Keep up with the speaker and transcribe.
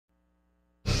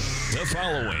The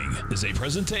following is a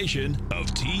presentation of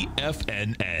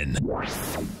TFNN.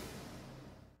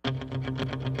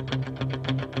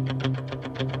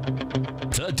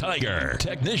 The Tiger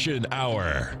Technician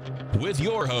Hour with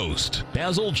your host,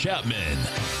 Basil Chapman.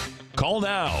 Call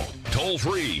now, toll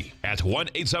free at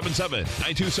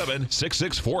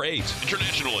 1-877-927-6648.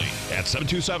 Internationally at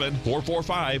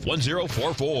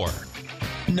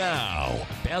 727-445-1044. Now,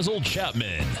 Basil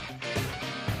Chapman.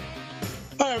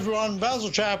 Hi everyone, Basil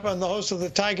Chapman, the host of the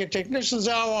Tiger Technicians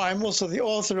Hour. I'm also the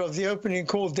author of the Opening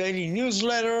Call Daily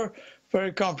Newsletter.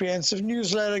 Very comprehensive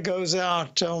newsletter, goes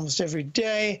out almost every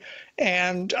day.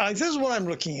 And this is what I'm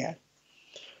looking at.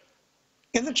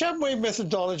 In the ChapmanWave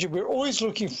methodology, we're always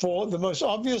looking for the most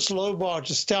obvious low bar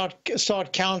to start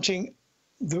counting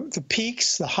the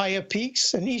peaks, the higher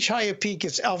peaks, and each higher peak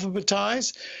is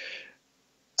alphabetized,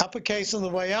 uppercase on the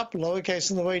way up, lowercase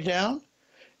on the way down,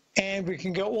 and we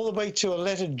can go all the way to a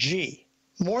letter G.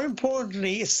 More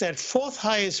importantly, it's that fourth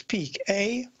highest peak,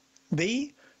 A,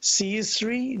 B, C is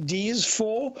 3, D is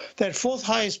 4, that fourth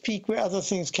highest peak where other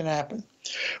things can happen.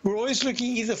 We're always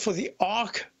looking either for the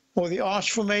arc or the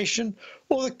arch formation,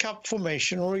 or the cup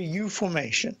formation, or a U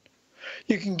formation.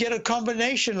 You can get a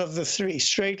combination of the three: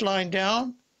 straight line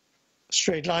down,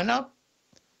 straight line up,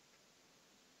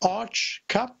 arch,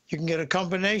 cup. You can get a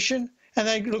combination, and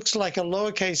that looks like a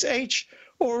lowercase h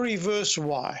or a reverse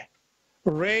y.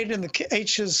 Red in the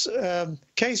h's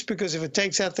case, because if it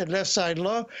takes out the left side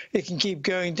low, it can keep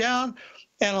going down.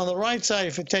 And on the right side,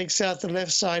 if it takes out the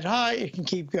left side high, it can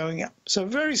keep going up. So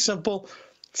very simple.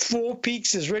 4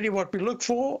 peaks is really what we look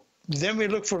for. Then we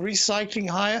look for recycling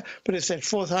higher, but it's that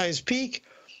fourth highest peak.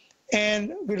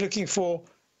 And we're looking for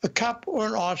a cup or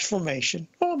an arch formation,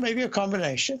 or maybe a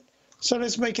combination. So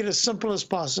let's make it as simple as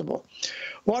possible.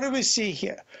 What do we see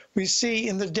here? We see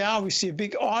in the Dow, we see a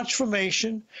big arch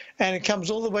formation, and it comes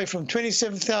all the way from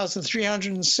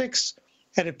 27,306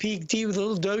 at a peak D with a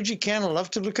little doji candle. I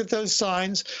love to look at those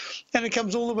signs. And it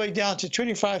comes all the way down to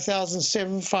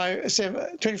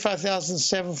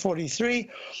 25,743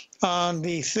 on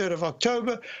the 3rd of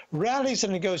October. Rallies,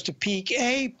 and it goes to peak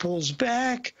A, pulls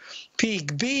back.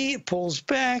 Peak B, pulls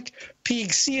back.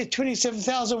 Peak C at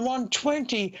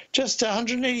 27,120, just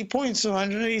 180 points, or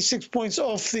 186 points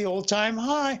off the all-time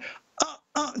high.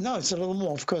 No, it's a little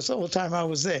more. Of course, the all-time high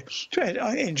was there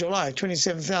in July,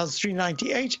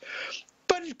 27,398.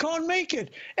 But it can't make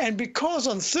it. And because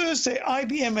on Thursday,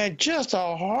 IBM had just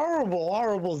a horrible,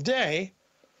 horrible day,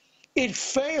 it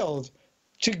failed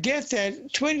to get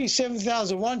that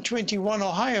 27,121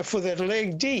 or higher for that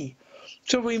leg D.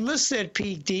 So we missed that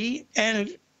peak D,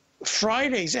 and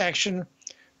Friday's action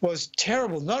was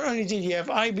terrible. Not only did you have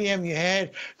IBM, you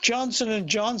had Johnson &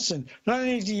 Johnson. Not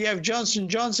only did you have Johnson &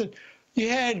 Johnson, you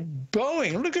had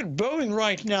Boeing. Look at Boeing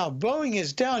right now. Boeing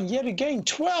is down yet again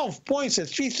 12 points at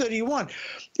 331.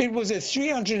 It was at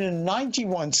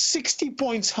 391, 60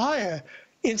 points higher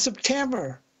in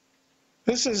September.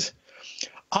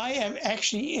 I am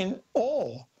actually in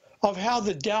awe of how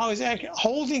the Dow is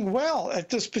holding well at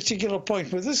this particular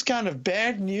point. With this kind of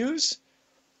bad news,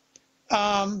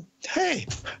 hey,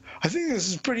 I think this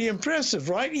is pretty impressive,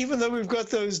 right? Even though we've got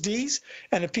those Ds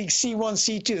and a peak C1,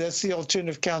 C2, that's the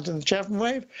alternative count in the Chapman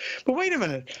wave. But wait a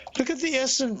minute, look at the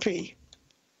S&P.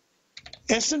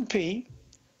 S&P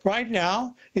right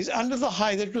now is under the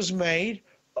high that was made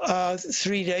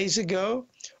 3 days ago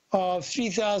of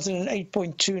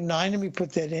 3008.29. Let me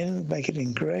put that in, make it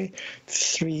in gray.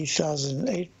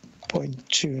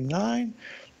 3008.29.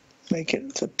 Make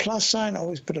it the plus sign. I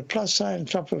always put a plus sign on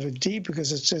top of a D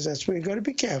because it says that's where you've got to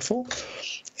be careful.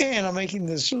 And I'm making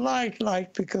this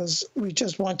light because we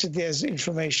just wanted there's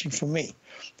information for me.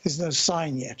 There's no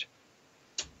sign yet.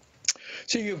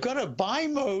 So you've got a buy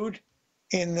mode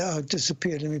in the, it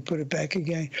disappeared. Let me put it back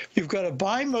again. You've got a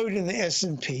buy mode in the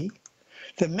S&P.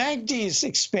 The MACD is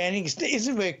expanding. It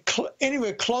isn't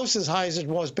anywhere close as high as it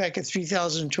was back at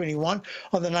 3,021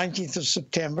 on the 19th of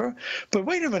September. But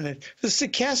wait a minute. The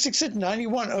stochastic's at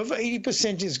 91. Over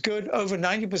 80% is good. Over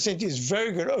 90% is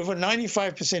very good. Over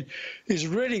 95% is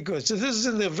really good. So this is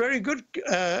in the very good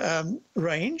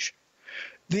range.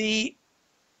 The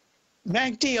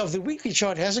MACD of the weekly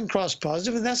chart hasn't crossed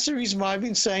positive, and that's the reason why I've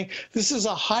been saying this is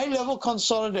a high-level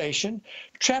consolidation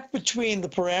trapped between the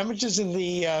parameters. In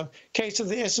the case of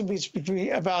the S&P, it's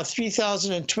between about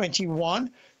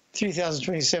 3,021.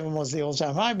 3,027 was the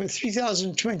all-time high, but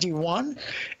 3,021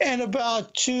 and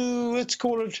about let's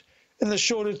call it in the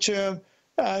shorter term,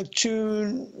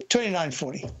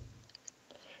 2940.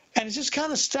 And it's just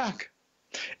kind of stuck.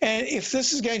 And if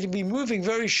this is going to be moving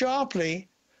very sharply,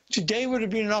 today would have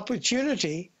been an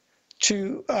opportunity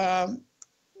to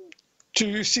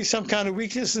to see some kind of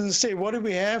weakness and say, what do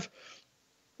we have?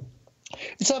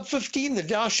 It's up 15. The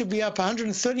Dow should be up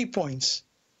 130 points.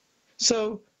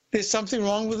 So there's something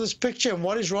wrong with this picture. And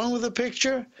what is wrong with the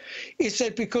picture? It's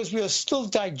that because we are still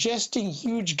digesting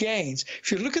huge gains.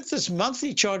 If you look at this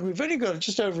monthly chart, we've only got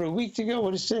just over a week to go.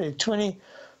 What is it? 24th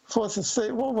and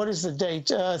 30th. Well, what is the date?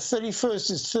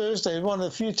 31st is Thursday. One of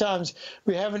the few times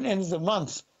we haven't ended the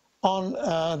month on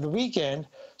the weekend.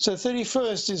 So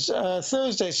 31st is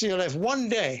Thursday. So you'll have 1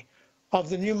 day of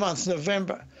the new month,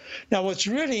 November. Now, what's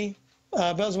really,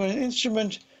 Basil, when an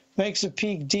instrument makes a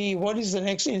peak D, what is the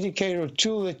next indicator or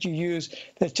tool that you use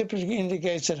that typically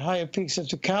indicates that higher peaks are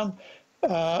to come,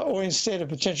 or instead a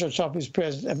potential top is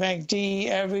present? A MACD,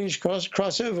 average,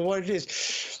 crossover, what it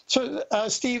is. So,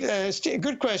 Steve,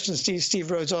 good question, Steve. Steve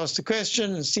Rhodes asked the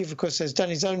question, and Steve, of course, has done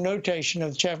his own notation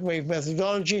of the ChapmanWave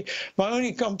methodology. My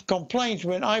only complaint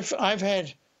when I've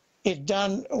had it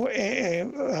done,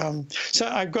 so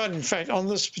I've got, in fact, on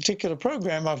this particular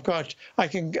program, I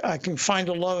can find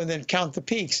a low and then count the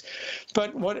peaks.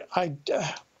 But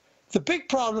the big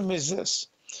problem is this.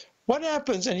 What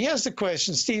happens, and here's the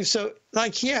question, Steve, so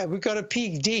like here, we've got a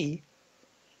peak D,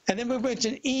 and then we went to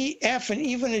an E, F, and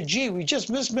even a G. We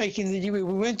just missed making the D, we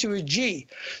went to a G.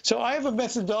 So I have a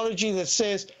methodology that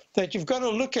says that you've got to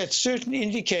look at certain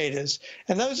indicators,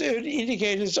 and those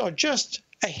indicators are just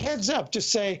a heads up to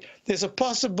say there's a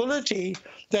possibility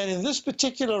that in this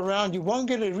particular round you won't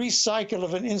get a recycle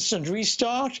of an instant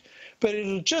restart, but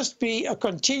it'll just be a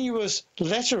continuous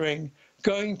lettering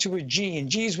going to a G, and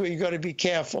G is where you've got to be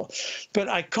careful. But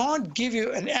I can't give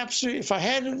you an absolute, if I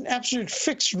had an absolute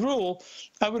fixed rule,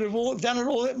 I would have done it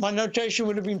all, my notation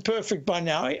would have been perfect by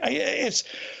now.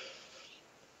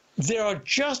 There are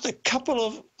just a couple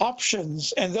of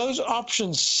options, and those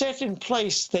options set in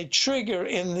place, they trigger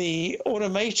in the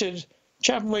automated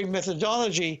ChapmanWave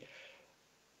methodology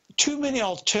too many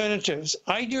alternatives.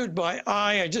 I do it by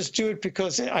eye. I just do it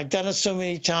because I've done it so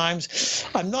many times.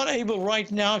 I'm not able right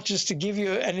now just to give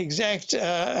you an exact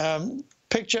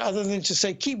picture other than to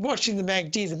say, keep watching the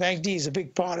MACD. The MACD is a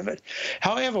big part of it.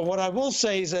 However, what I will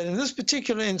say is that in this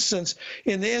particular instance,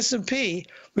 in the S&P,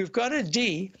 we've got a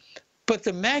D, but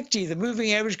the MACD, the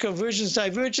moving average convergence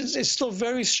divergence, is still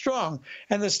very strong,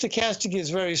 and the stochastic is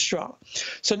very strong.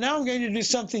 So now I'm going to do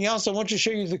something else. I want to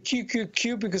show you the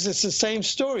QQQ because it's the same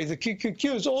story. The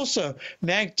QQQ is also,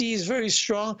 MACD is very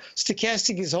strong,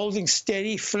 stochastic is holding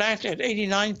steady, flat at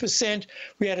 89%.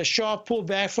 We had a sharp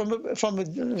pullback from a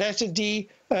letter D,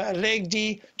 a leg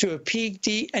D to a peak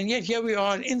D, and yet here we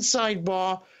are, an inside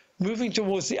bar, moving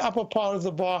towards the upper part of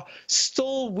the bar,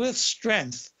 still with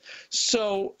strength.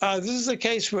 So this is a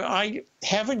case where I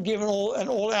haven't given an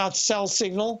all-out sell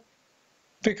signal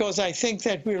because I think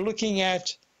that we're looking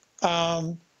at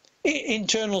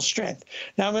internal strength.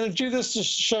 Now, I'm going to do this to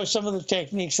show some of the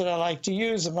techniques that I like to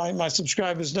use, and my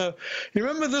subscribers know. You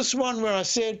remember this one where I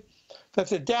said that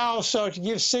the Dow started to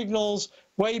give signals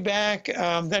way back?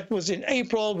 That was in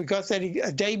April. We got that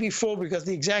a day before. We got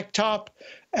the exact top.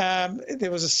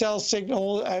 There was a sell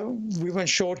signal. We went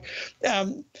short.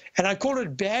 And I call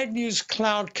it bad news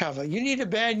cloud cover. You need a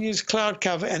bad news cloud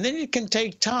cover, and then it can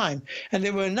take time. And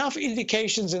there were enough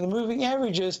indications in the moving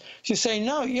averages to say,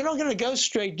 no, you're not going to go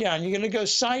straight down. You're going to go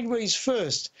sideways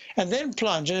first and then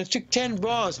plunge. And it took 10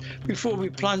 bars before we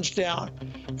plunged down.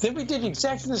 Then we did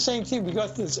exactly the same thing. We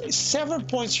got this 7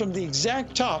 points from the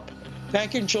exact top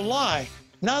back in July.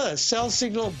 Another sell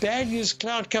signal, bad news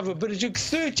cloud cover, but it took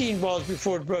 13 bars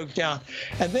before it broke down.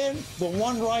 And then the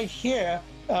one right here,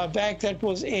 back that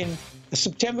was in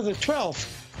September the 12th,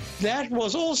 that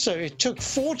was also, it took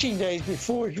 14 days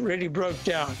before it really broke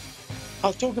down.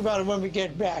 I'll talk about it when we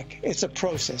get back. It's a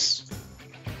process.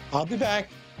 I'll be back.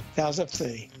 Dow's up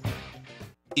 30.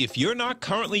 If you're not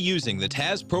currently using the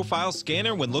TAS Profile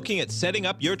Scanner when looking at setting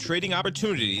up your trading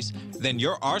opportunities, then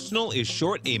your arsenal is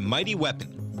short a mighty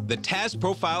weapon. The TAS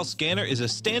Profile Scanner is a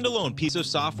standalone piece of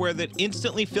software that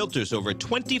instantly filters over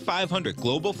 2,500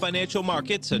 global financial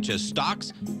markets such as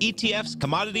stocks, ETFs,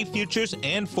 commodity futures,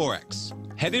 and Forex.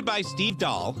 Headed by Steve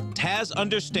Dahl, TAS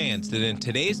understands that in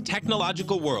today's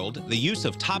technological world, the use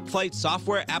of top-flight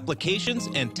software applications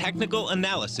and technical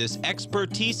analysis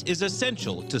expertise is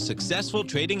essential to successful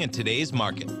trading in today's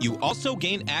market. You also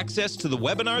gain access to the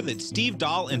webinar that Steve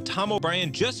Dahl and Tom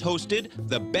O'Brien just hosted,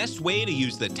 The Best Way to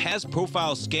Use the TAS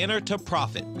Profile Scanner to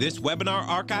Profit. This webinar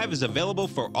archive is available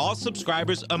for all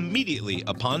subscribers immediately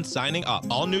upon signing up.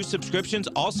 All new subscriptions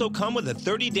also come with a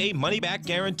 30-day money-back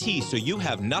guarantee, so you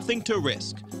have nothing to risk.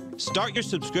 Start your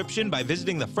subscription by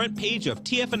visiting the front page of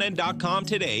TFNN.com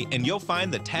today, and you'll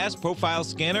find the TAS Profile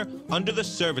Scanner under the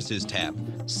Services tab.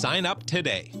 Sign up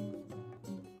today.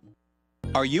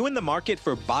 Are you in the market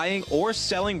for buying or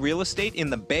selling real estate in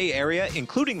the Bay Area,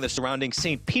 including the surrounding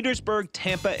St. Petersburg,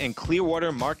 Tampa, and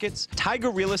Clearwater markets?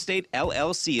 Tiger Real Estate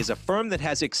LLC is a firm that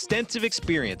has extensive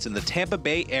experience in the Tampa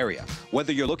Bay area.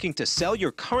 Whether you're looking to sell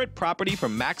your current property for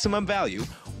maximum value,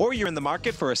 or you're in the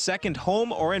market for a second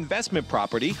home or investment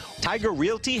property, Tiger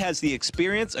Realty has the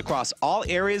experience across all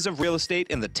areas of real estate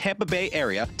in the Tampa Bay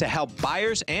area to help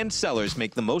buyers and sellers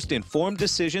make the most informed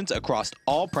decisions across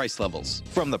all price levels.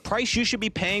 From the price you should be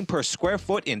paying per square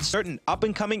foot in certain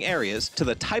up-and-coming areas to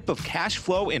the type of cash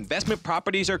flow investment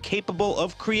properties are capable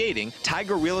of creating,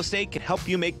 Tiger Real Estate can help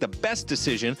you make the best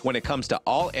decision when it comes to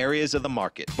all areas of the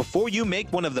market. Before you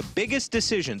make one of the biggest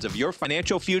decisions of your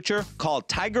financial future, call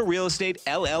Tiger Real Estate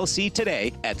LLC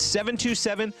today at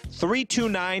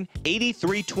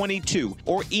 727-329-8322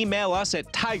 or email us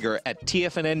at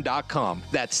tiger@tfnn.com.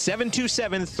 That's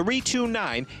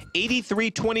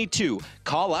 727-329-8322.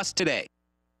 Call us today.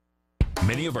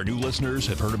 Many of our new listeners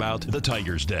have heard about the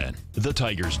Tiger's Den. The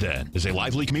Tiger's Den is a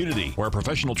lively community where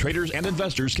professional traders and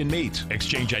investors can meet,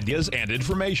 exchange ideas and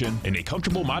information in a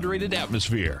comfortable, moderated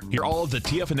atmosphere. Hear all of the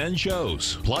TFNN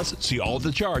shows, plus see all of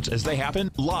the charts as they happen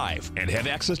live and have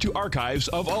access to archives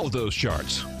of all of those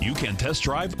charts. You can test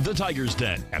drive the Tiger's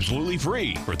Den absolutely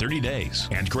free for 30 days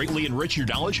and greatly enrich your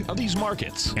knowledge of these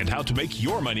markets and how to make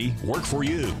your money work for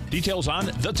you. Details on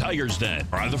the Tiger's Den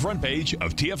are on the front page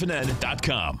of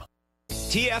TFNN.com.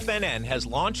 TFNN has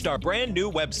launched our brand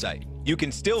new website. You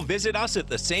can still visit us at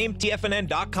the same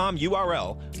TFNN.com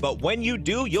URL, but when you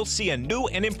do, you'll see a new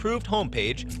and improved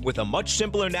homepage with a much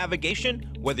simpler navigation,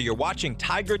 whether you're watching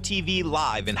Tiger TV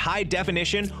live in high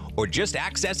definition or just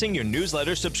accessing your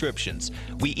newsletter subscriptions.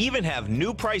 We even have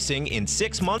new pricing in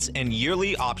 6 months and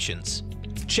yearly options.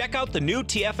 Check out the new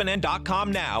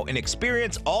TFNN.com now and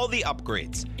experience all the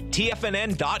upgrades.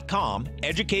 TFNN.com,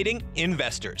 educating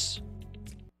investors.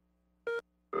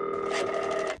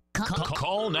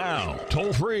 Call now,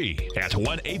 toll free at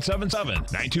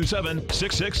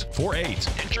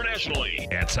 1-877-927-6648. Internationally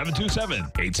at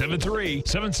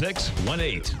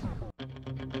 727-873-7618.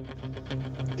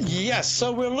 Yes,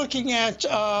 so we're looking at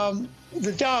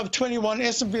the Dow of 21,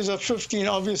 S&P is up 15.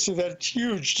 Obviously, that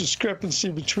huge discrepancy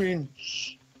between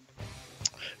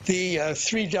the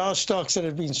three Dow stocks that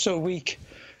have been so weak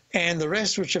and the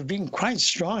rest, which have been quite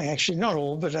strong. Actually, not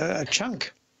all, but a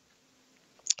chunk.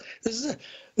 This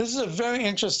is a very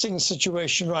interesting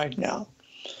situation right now.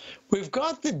 We've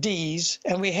got the Ds,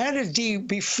 and we had a D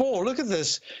before. Look at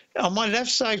this. On my left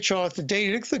side chart, the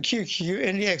daily, look at the QQ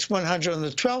NDX 100 on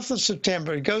the 12th of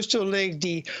September. It goes to a leg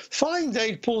D. Following day,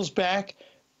 it pulls back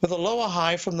with a lower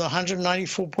high from the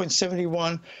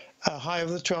 194.71 high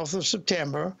of the 12th of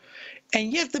September.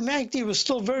 And yet the MACD was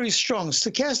still very strong.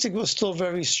 Stochastic was still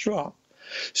very strong.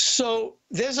 So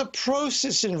there's a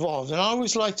process involved. And I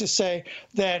always like to say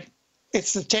that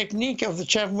it's the technique of the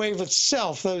ChapmanWave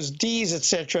itself, those Ds,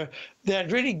 etc., that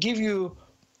really give you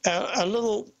a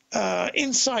little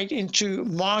insight into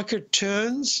market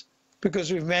turns, because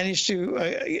we've managed to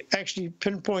actually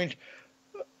pinpoint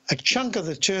a chunk of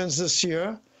the turns this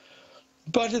year.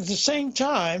 But at the same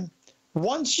time,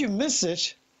 once you miss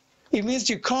it, it means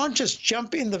you can't just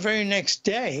jump in the very next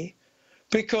day,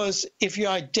 because if you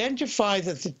identify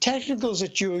that the technicals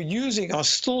that you're using are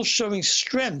still showing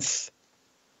strength,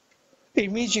 it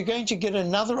means you're going to get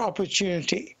another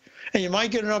opportunity. And you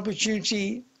might get an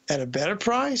opportunity at a better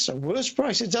price, a worse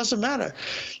price, it doesn't matter.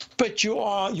 But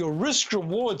your risk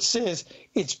reward says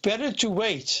it's better to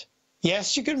wait.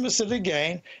 Yes, you can miss it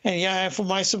again. And yeah, for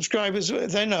my subscribers,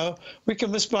 they know we can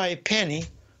miss by a penny.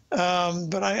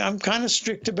 But I'm kind of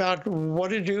strict about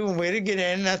what to do and where to get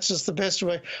in. That's just the best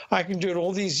way I can do it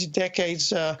all these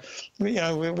decades. When you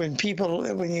have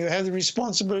the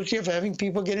responsibility of having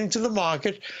people get into the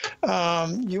market,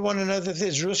 you want to know that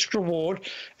there's risk reward,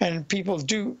 and people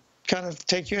do kind of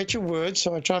take you at your word.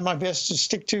 So I try my best to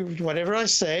stick to whatever I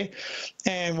say,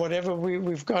 and whatever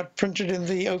we've got printed in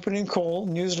the opening call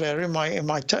newsletter in my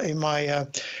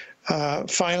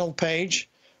final page.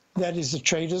 That is the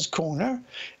Trader's Corner.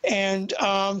 And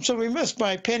so we missed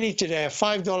by a penny today, a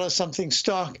 $5 something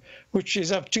stock, which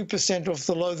is up 2% off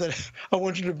the low that I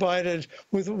wanted to buy it at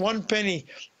with 1 penny.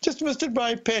 Just missed it by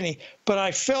a penny. But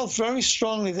I felt very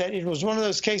strongly that it was one of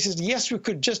those cases, yes, we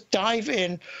could just dive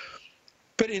in.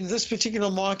 But in this particular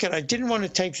market, I didn't want to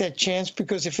take that chance,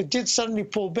 because if it did suddenly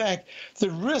pull back, the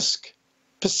risk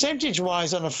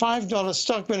percentage-wise on a $5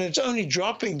 stock when it's only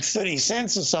dropping 30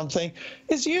 cents or something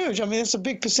is huge. I mean, it's a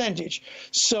big percentage.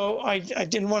 So I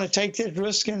didn't want to take that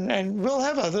risk, and we'll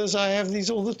have others. I have these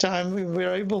all the time.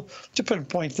 We're able to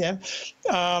pinpoint them.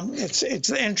 It's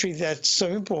the entry that's so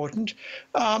important.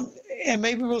 And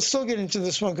maybe we'll still get into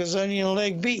this one because it's only in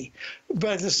leg B.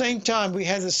 But at the same time, we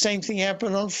had the same thing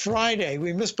happen on Friday.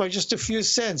 We missed by just a few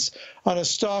cents on a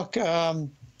stock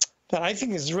that I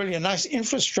think is really a nice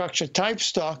infrastructure type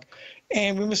stock,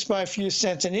 and we missed by a few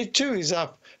cents, and it too is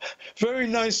up very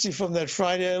nicely from that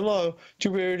Friday low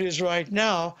to where it is right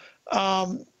now,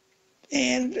 and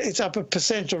it's up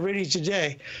 1% already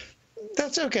today.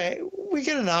 That's okay. We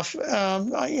get enough. You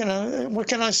know, what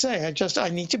can I say? I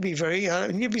need to be I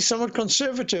need to be somewhat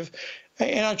conservative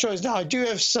in our choice. Now, I do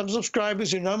have some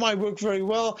subscribers who know my work very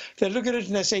well. They look at it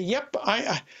and they say, yep,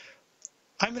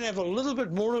 I'm going to have a little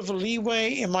bit more of a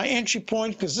leeway in my entry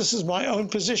point because this is my own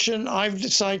position. I've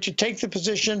decided to take the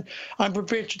position. I'm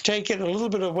prepared to take it a little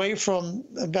bit away from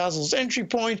Basil's entry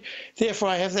point. Therefore,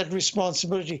 I have that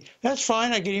responsibility. That's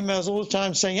fine. I get emails all the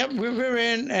time saying, yep, we're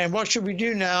in, and what should we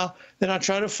do now? Then I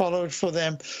try to follow it for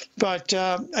them. But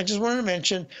I just wanted to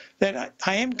mention that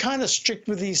I am kind of strict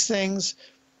with these things.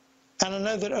 And I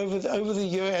know that over the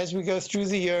year, as we go through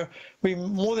the year, we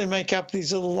more than make up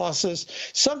these little losses.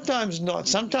 Sometimes not.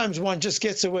 Sometimes one just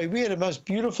gets away. We had a most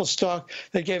beautiful stock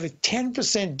that gave a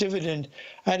 10% dividend.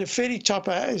 I had a fairly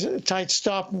tight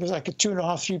stop. It was like a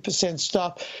 2.5%, 3%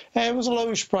 stop. And it was a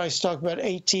lowish price stock, about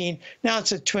 18. Now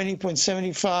it's at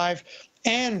 20.75.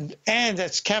 And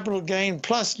that's capital gain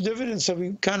plus dividend. So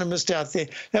we kind of missed out there.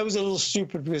 That was a little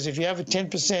stupid because if you have a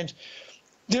 10%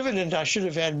 dividend, I should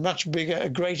have had much bigger, a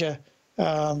greater,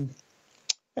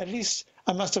 at least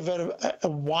I must have had a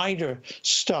wider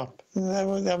stop.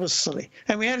 That was silly.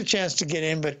 And we had a chance to get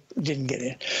in, but didn't get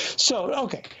in. So,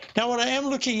 okay. Now, what I am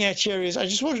looking at here is, I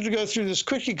just wanted to go through this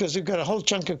quickly because we've got a whole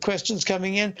chunk of questions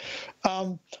coming in.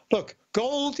 Look,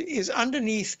 gold is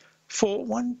underneath for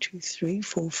 1, 2, 3,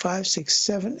 4, 5, 6,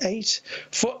 7, 8.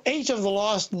 For 8 of the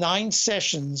last 9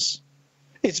 sessions,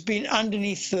 it's been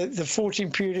underneath the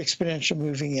 14-period exponential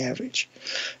moving average.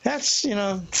 That's, you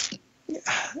know,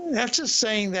 that's just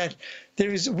saying that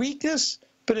there is weakness,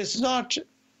 but it's not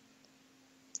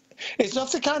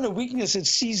the kind of weakness that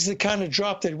sees the kind of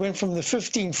drop that went from the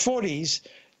 1540s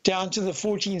down to the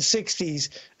 1460s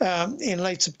in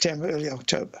late September, early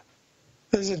October.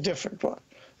 This is a different one.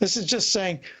 This is just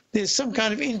saying there's some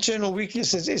kind of internal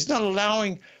weakness. It's not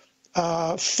allowing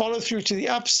follow through to the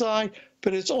upside,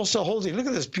 but it's also holding. Look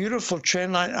at this beautiful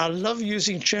trend line. I love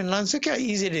using trend lines. Look how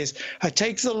easy it is. I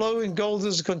take the low in gold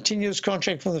as a continuous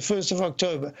contract from the 1st of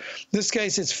October. In this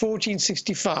case, it's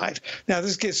 1465. Now,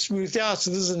 this gets smoothed out, so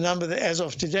this is a number that, as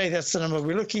of today, that's the number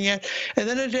we're looking at. And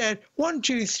then it had 1,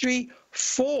 2, 3,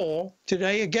 4,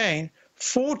 today again,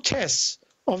 4 tests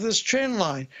of this trend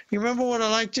line. You remember what I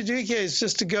like to do here is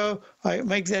just to go, I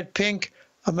make that pink,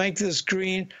 I make this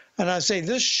green, and I say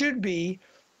this should be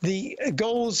the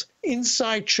gold's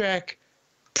inside track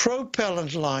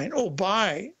propellant line or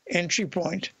buy entry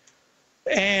point.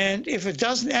 And if it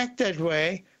doesn't act that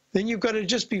way, then you've got to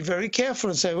just be very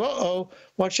careful and say, uh-oh,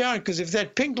 watch out, because if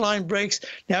that pink line breaks,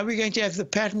 now we're going to have the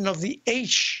pattern of the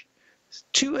H,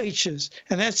 2 H's.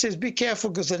 And that says be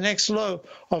careful because the next low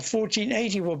of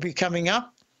 1480 will be coming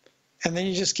up. And then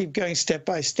you just keep going step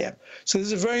by step. So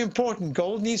this is very important.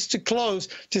 Gold needs to close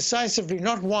decisively,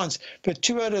 not once, but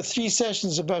 2 out of 3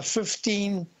 sessions above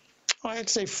 15, I'd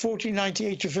say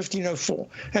 1498 to 1504.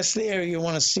 That's the area you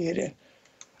want to see it in.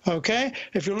 Okay?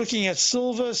 If you're looking at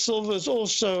silver, silver is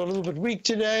also a little bit weak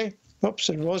today. Oops,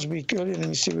 it was weak earlier. Let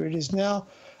me see where it is now.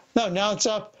 No, now it's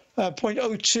up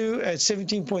 0.02 at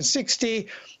 17.60.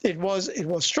 It was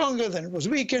stronger, then it was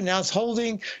weaker. Now it's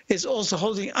holding. It's also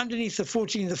holding underneath the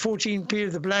 14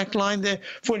 period, the black line there,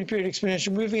 14 period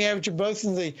exponential moving average, both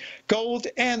in the gold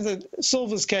and the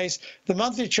silver's case. The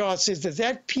monthly chart says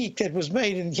that peak that was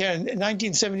made in here in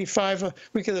 1975,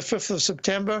 week of the 5th of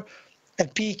September,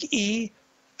 at peak E,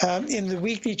 in the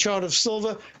weekly chart of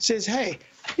silver, says, hey,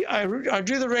 I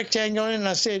drew the rectangle in and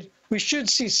I said, we should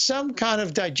see some kind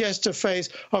of digestive phase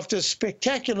after a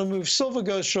spectacular move. Silver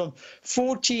goes from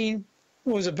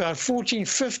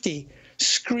 1450,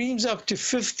 screams up to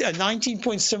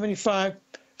 19.75.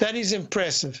 That is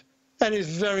impressive. That is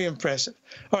very impressive.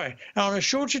 All right. Now, on a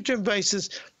shorter-term basis,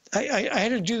 I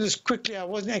had to do this quickly. I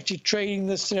wasn't actually trading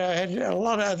this today. I had a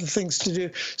lot of other things to do,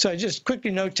 so I just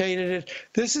quickly notated it.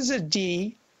 This is a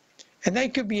D, and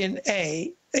that could be an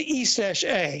A,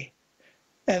 E/A.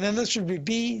 And then this would be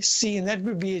B, C, and that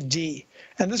would be a D.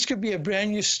 And this could be a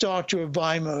brand new start to a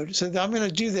buy mode. So I'm going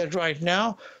to do that right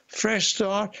now. Fresh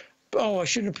start, oh, I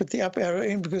shouldn't have put the up arrow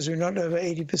in because we're not over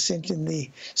 80% in the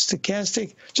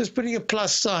stochastic. Just putting a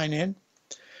plus sign in.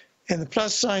 And the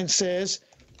plus sign says,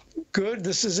 good,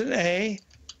 this is an A,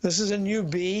 this is a new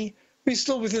B. We're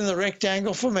still within the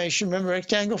rectangle formation. Remember,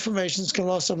 rectangle formations can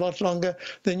last a lot longer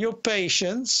than your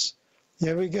patience.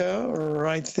 Here we go,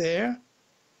 right there.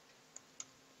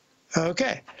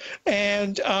 Okay,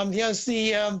 and here's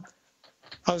the,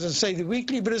 I was going to say the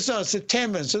weekly, but it's not, it's a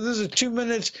 10-minute. So this is a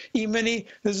 2-minute E-mini,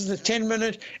 this is the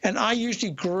 10-minute, and I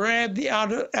usually grab the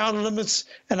outer limits,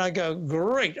 and I go,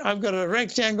 great, I've got a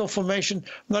rectangle formation. I'm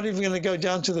not even going to go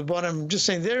down to the bottom. I'm just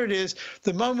saying, there it is.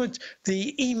 The moment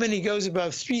the E-mini goes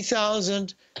above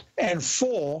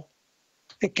 3,004,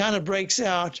 it kind of breaks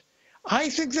out. I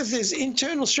think that there's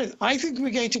internal strength. I think we're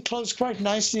going to close quite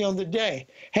nicely on the day.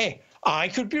 Hey, I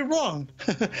could be wrong,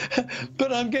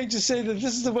 but I'm going to say that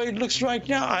this is the way it looks right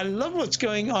now. I love what's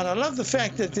going on. I love the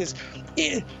fact that there's,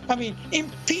 I mean,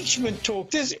 impeachment talk.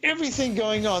 There's everything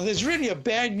going on. There's really a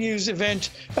bad news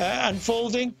event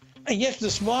unfolding, and yet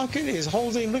this market is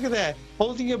holding, look at that,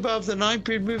 holding above the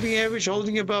 9-period moving average,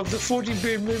 holding above the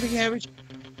 14-period moving average.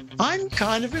 I'm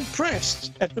kind of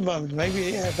impressed at the moment.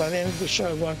 Maybe by the end of the show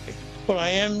I won't be. Well, I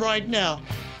am right now.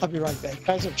 I'll be right back.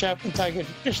 Basil Chapman, Tiger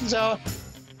Technicians Hour.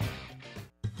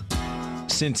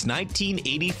 Since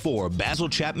 1984, Basil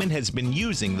Chapman has been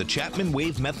using the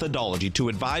ChapmanWave methodology to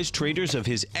advise traders of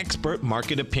his expert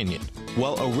market opinion.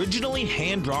 While originally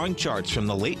hand-drawing charts from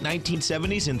the late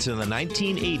 1970s into the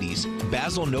 1980s,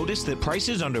 Basil noticed that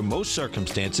prices under most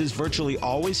circumstances virtually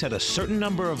always had a certain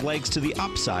number of legs to the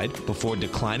upside before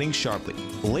declining sharply.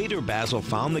 Later, Basil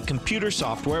found that computer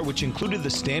software, which included the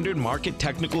standard market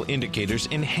technical indicators,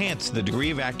 enhanced the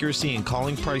degree of accuracy in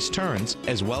calling price turns,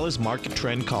 as well as market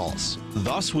trend calls.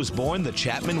 Thus was born the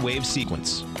ChapmanWave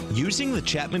sequence. Using the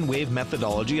ChapmanWave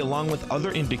methodology along with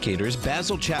other indicators,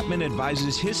 Basil Chapman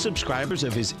advises his subscribers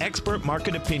of his expert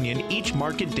market opinion each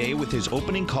market day with his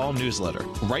opening call newsletter.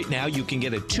 Right now, you can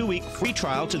get a 2-week free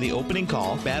trial to the opening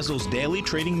call, Basil's daily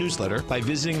trading newsletter, by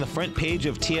visiting the front page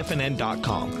of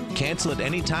TFNN.com. Cancel at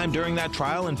any time during that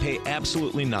trial and pay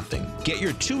absolutely nothing. Get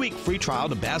your 2-week free trial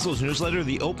to Basil's newsletter,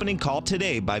 The Opening Call,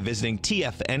 today by visiting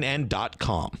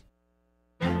TFNN.com.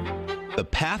 The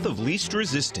Path of Least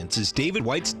Resistance is David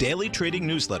White's daily trading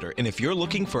newsletter, and if you're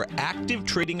looking for active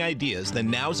trading ideas, then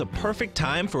now's a perfect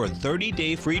time for a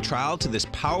 30-day free trial to this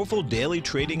powerful daily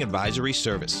trading advisory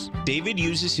service. David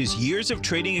uses his years of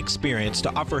trading experience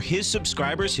to offer his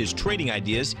subscribers his trading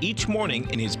ideas each morning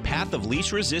in his Path of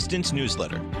Least Resistance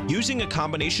newsletter. Using a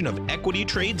combination of equity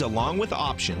trades along with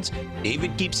options,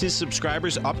 David keeps his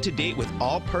subscribers up to date with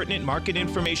all pertinent market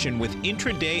information with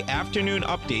intraday afternoon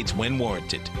updates when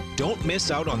warranted. Don't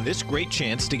miss out on this great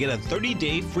chance to get a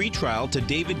 30-day free trial to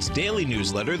David's daily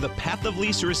newsletter, The Path of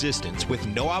Least Resistance, with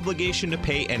no obligation to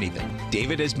pay anything.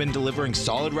 David has been delivering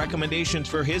solid recommendations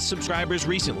for his subscribers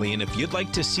recently, and if you'd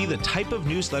like to see the type of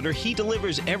newsletter he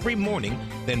delivers every morning,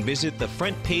 then visit the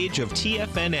front page of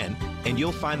TFNN and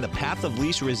you'll find the Path of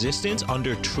Least Resistance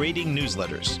under Trading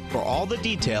Newsletters. For all the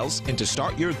details and to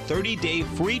start your 30-day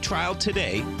free trial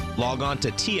today, log on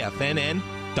to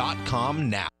TFNN.com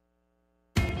now.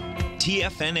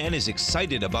 TFNN is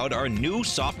excited about our new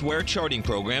software charting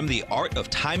program, The Art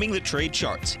of Timing the Trade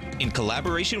Charts. In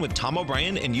collaboration with Tom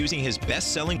O'Brien and using his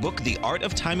best-selling book, The Art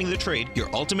of Timing the Trade,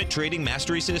 Your Ultimate Trading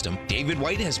Mastery System, David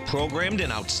White has programmed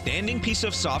an outstanding piece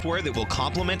of software that will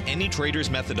complement any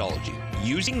trader's methodology.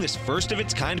 Using this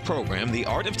first-of-its-kind program, The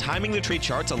Art of Timing the Trade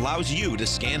Charts allows you to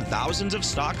scan thousands of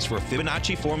stocks for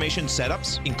Fibonacci formation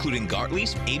setups, including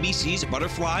Gartley's, ABC's,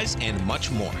 butterflies, and much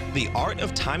more. The Art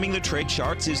of Timing the Trade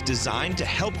Charts is designed to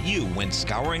help you when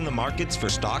scouring the markets for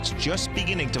stocks just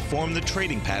beginning to form the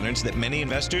trading patterns that many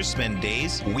investors spend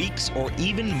days, weeks, or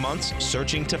even months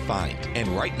searching to find. And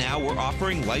right now, we're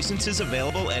offering licenses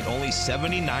available at only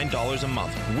 $79 a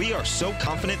month. We are so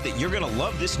confident that you're going to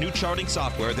love this new charting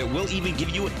software that will even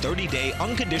give you a 30-day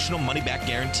unconditional money-back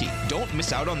guarantee. Don't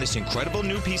miss out on this incredible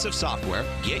new piece of software.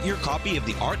 Get your copy of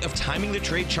The Art of Timing the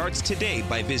Trade Charts today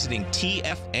by visiting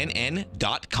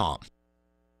TFNN.com.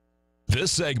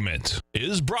 This segment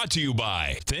is brought to you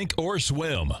by Think or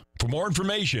Swim. For more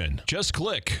information, just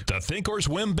click the Think or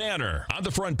Swim banner on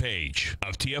the front page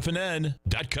of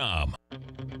TFNN.com.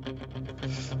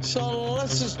 So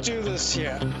let's just do this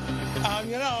here.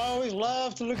 You know, I always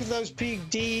love to look at those peak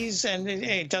Ds, and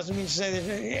it doesn't mean to say that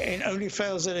it only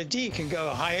fails at a D. It can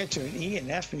go higher to an E,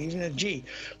 an F, and even a G.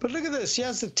 But look at this.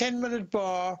 Here's the 10-minute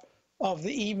bar of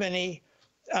the E-mini.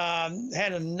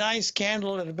 Had a nice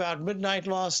candle at about midnight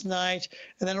last night,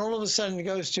 and then all of a sudden it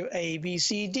goes to A, B,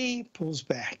 C, D, pulls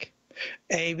back.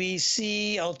 A, B,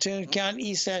 C, alternate count,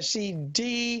 E/C,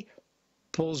 D,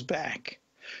 pulls back.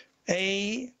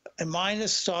 A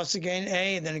minus starts again,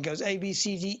 A, and then it goes A, B,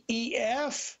 C, D, E,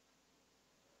 F,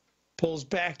 pulls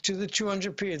back to the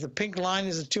 200 period. The pink line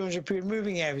is the 200 period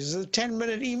moving average. This is a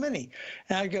 10-minute E-mini.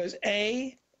 Now it goes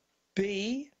A,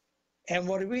 B, and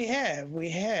what do we have? We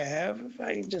have, if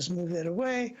I can just move that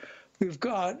away, we've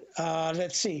got,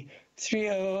 let's see,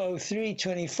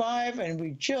 3003.25, and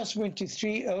we just went to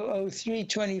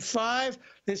 3003.25.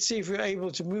 Let's see if we're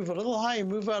able to move a little higher,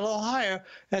 move a little higher.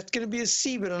 That's going to be a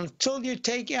C, but until you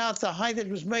take out the high that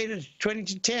was made at 20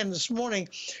 to 10 this morning,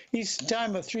 Eastern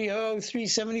time of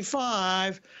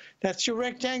 3003.75, that's your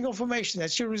rectangle formation.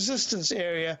 That's your resistance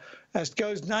area. As it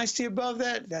goes nicely above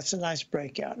that, that's a nice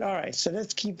breakout. All right, so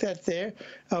let's keep that there.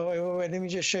 Oh, wait, let me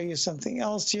just show you something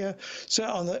else here. So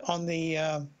on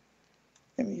the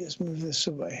let me just move this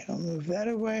away. I'll move that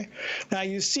away. Now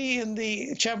you see in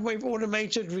the ChapmanWave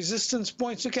automated resistance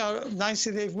points, look how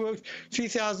nicely they've worked.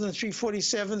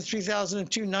 3,347,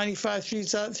 3,295,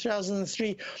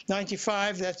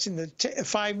 3,003.95. That's in the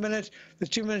 5-minute. The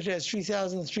 2-minute has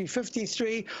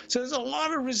 3,353. So there's a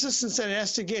lot of resistance that it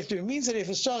has to get to. It means that if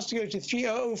it starts to go to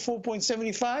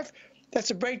 3,004.75, that's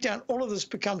a breakdown. All of this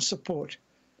becomes support.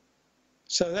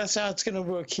 So that's how it's going to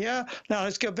work here. Now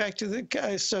let's go back to the,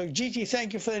 so GT,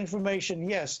 thank you for the information.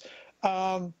 Yes.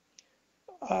 Where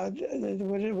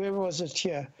was it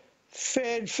here?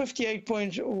 Fed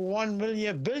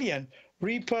 58.1 billion.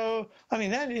 Repo, I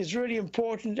mean, that is really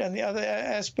important. And the other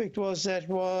aspect was that,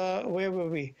 where were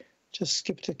we? Just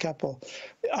skipped a couple.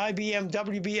 IBM,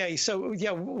 WBA. So,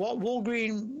 yeah,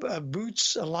 Walgreen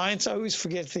Boots Alliance. I always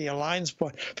forget the Alliance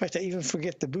part. In fact, I even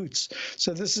forget the Boots.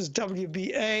 So this is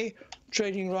WBA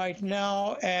trading right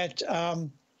now at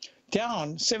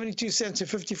down 72 cents to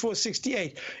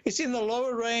 54.68. It's in the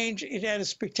lower range. It had a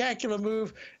spectacular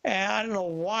move, and I don't know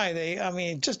why I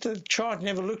mean, just the chart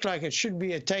never looked like it should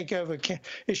be a takeover.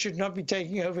 It should not be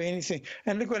taking over anything.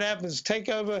 And look what happens.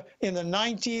 Takeover in the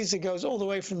 90s. It goes all the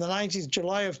way from the 90s,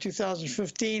 July of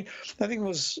 2015. I think it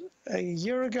was a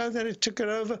year ago that it took it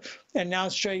over, and now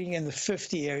it's trading in the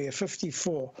 50 area,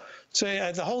 54.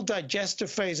 So the whole digestive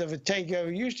phase of a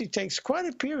takeover usually takes quite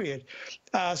a period.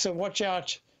 So watch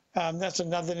out. That's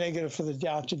another negative for the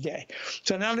Dow today.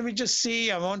 So now let me just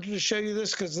see. I wanted to show you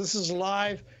this because this is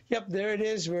live. Yep, there it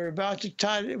is. We're about to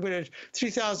tie it. We're at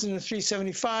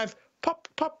 3,375. Pop,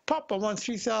 pop, pop. I want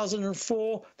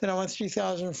 3,004. Then I want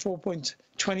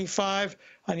 3,004.25.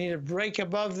 I need a break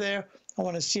above there. I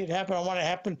want to see it happen. I want it to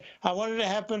happen. I want it to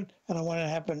happen, and I want it to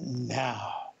happen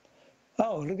now.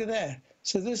 Oh, look at that.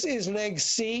 So this is leg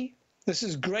C. This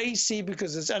is gray C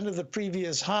because it's under the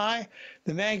previous high.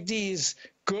 The MACD is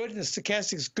good. The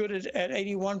stochastic is good at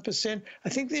 81%. I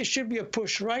think there should be a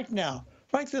push right now,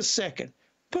 right this second.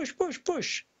 Push, push,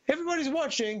 push. Everybody's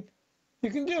watching. You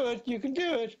can do it. You can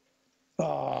do it.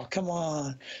 Oh, come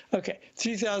on. Okay,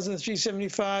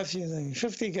 3,375,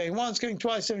 3,050, going once, going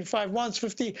twice, 75, once,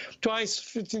 50, twice,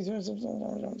 50.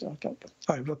 All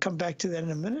right, we'll come back to that in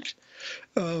a minute.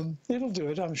 It'll do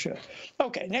it, I'm sure.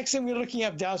 Okay, next thing we're looking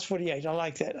at, Dow's 48. I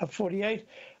like that, up 48.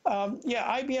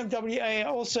 Yeah, IBM WA,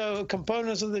 also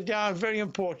components of the Dow, very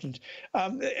important.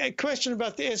 A question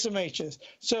about the SMHs.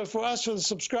 So for us, for the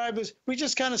subscribers, we're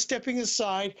just kind of stepping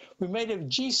aside. We made a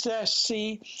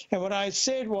G/C, and what I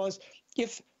said was,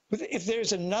 if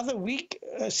there's another weak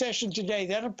session today,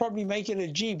 that'll probably make it a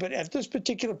G. But at this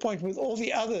particular point, with all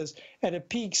the others at a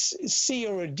peak C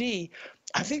or a D,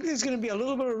 I think there's going to be a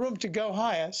little bit of room to go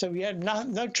higher. So we had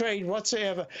no trade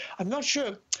whatsoever. I'm not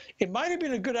sure. It might have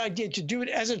been a good idea to do it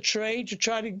as a trade, to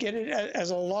try to get it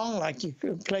as a long, like you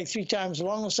could play 3 times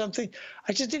long or something.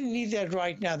 I just didn't need that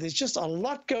right now. There's just a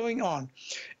lot going on.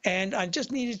 And I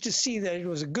just needed to see that it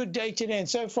was a good day today. And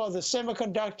so far, the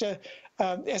semiconductor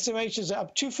SMH is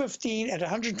up 215 at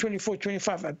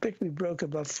 124.25. I bet we broke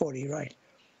above 40, right?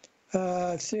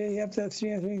 Yep, that's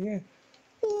 3.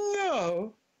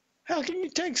 No. How can you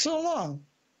take so long?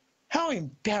 How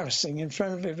embarrassing in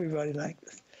front of everybody like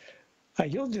this.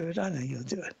 You'll do it. I know you'll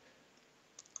do it.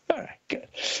 All right, good.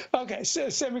 Okay, so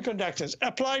semiconductors.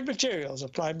 Applied Materials.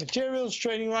 Applied Materials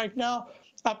trading right now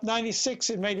up 96.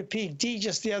 It made a peak D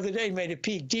just the other day. It made a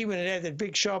peak D when it had that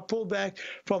big sharp pullback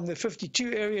from the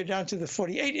 52 area down to the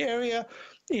 48 area.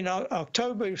 You know,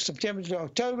 October, September to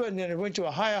October, and then it went to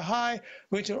a higher high.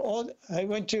 Went to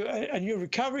a new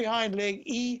recovery high in leg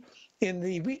E. In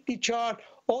the weekly chart,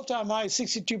 all-time high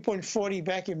 62.40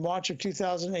 back in March of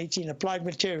 2018. Applied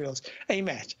Materials,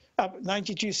 AMAT, up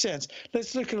 92 cents.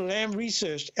 Let's look at Lam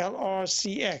Research,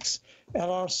 LRCX.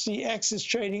 LRCX is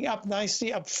trading up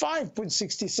nicely, up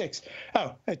 5.66.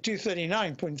 Oh, at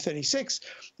 239.36.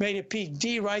 Made a peak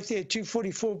D right there,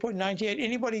 244.98.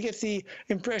 Anybody get the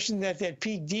impression that that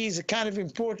peak D is kind of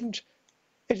important?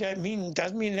 It doesn't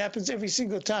mean it happens every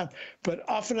single time, but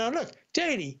often. Now look,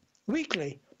 daily,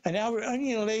 weekly, and now we're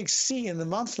only in leg C in the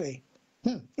monthly.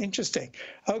 Interesting.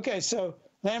 Okay, so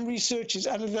Lam Research is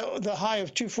under the high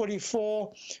of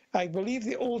 244. I believe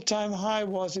the all-time high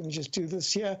was, let me just do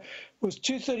this here, was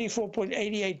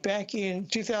 234.88 back in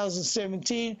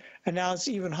 2017, and now it's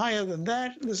even higher than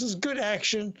that. This is good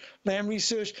action, Lam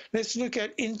Research. Let's look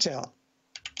at Intel.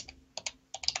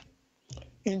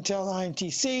 Intel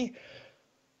INTC,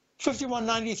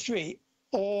 51.93.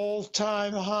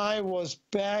 All-time high was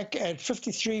back at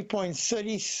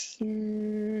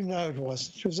 53.33. No, it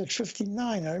wasn't. It was at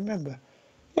 59, I remember.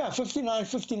 Yeah,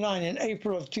 59.59 in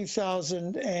April of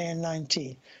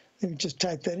 2019. Let me just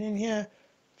type that in here.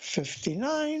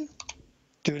 59.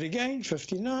 Do it again.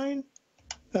 59.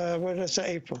 What did I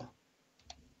say? April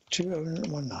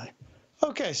 2019.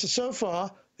 Okay, so far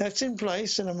that's in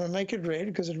place, and I'm going to make it red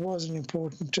because it was an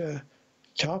important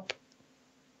top.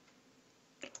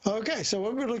 Okay, so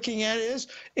what we're looking at is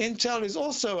Intel is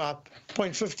also up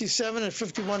 0.57 at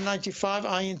 51.95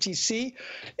 INTC,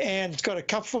 and it's got a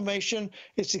cup formation.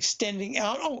 It's extending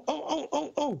out.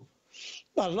 Oh.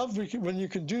 I love when you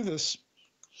can do this.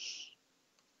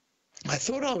 I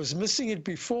thought I was missing it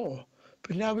before,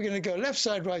 but now we're going to go left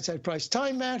side, right side price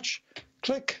time match.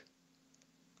 Click.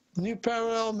 New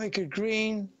parallel, make it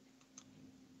green.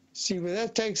 See where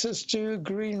that takes us to.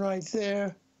 Green right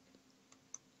there.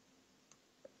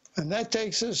 And that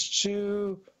takes us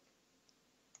to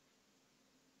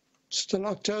still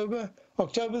October the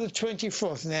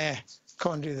 24th. Nah,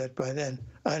 can't do that by then.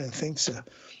 I don't think so.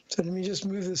 So let me just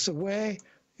move this away.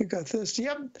 You got this.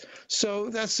 Yep. So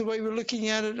that's the way we're looking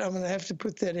at it. I'm going to have to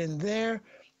put that in there.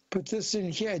 Put this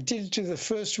in here. I did it to the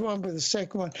first one, but the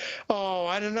second one, oh,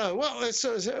 I don't know. Well, it's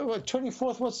what,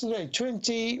 24th? What's the day?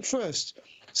 21st.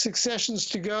 6 sessions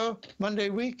to go. Monday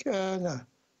week? No,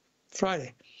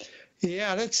 Friday.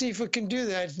 Yeah, let's see if we can do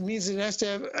that. It means it has to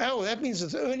have, oh, that means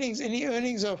with earnings, any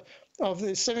earnings of the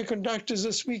semiconductors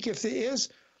this week, if there is,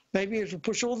 maybe it will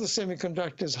push all the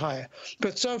semiconductors higher.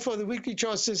 But so far, the weekly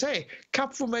chart says, hey,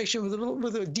 cup formation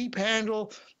with a deep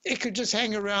handle, it could just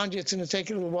hang around you. It's going to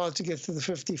take a little while to get to the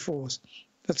 54s.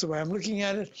 That's the way I'm looking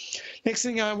at it. Next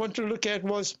thing I want to look at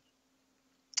was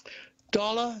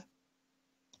dollar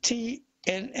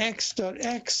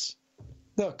TNX.X.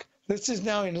 Look. This is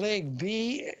now in leg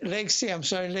C,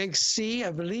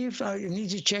 I believe. I need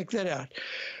to check that out.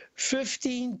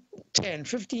 1510,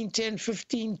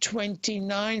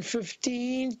 1529,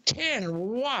 1510.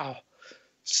 Wow.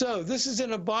 So this is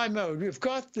in a buy mode. We've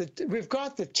got the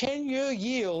 10-year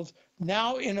yield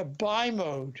now in a buy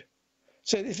mode.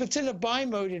 So if it's in a buy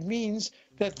mode, it means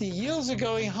that the yields are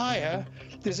going higher.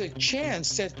 There's a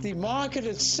chance that the market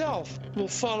itself will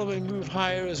follow and move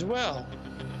higher as well.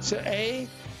 So A,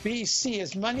 B, C,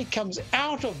 as money comes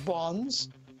out of bonds,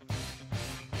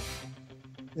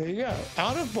 there you go,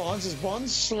 out of bonds as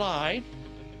bonds slide,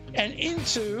 and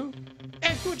into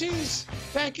equities,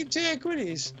 back into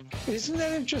equities. Isn't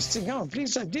that interesting? Oh,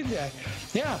 please, I did that.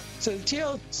 Yeah, so the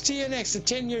TNX, the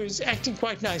 10-year, is acting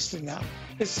quite nicely now.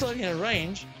 It's still in a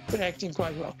range, but acting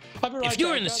quite well. If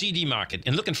you're in the CD market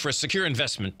and looking for a secure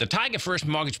investment, the Tiger First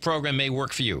Mortgage Program may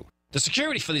work for you. The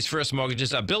security for these first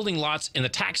mortgages are building lots in the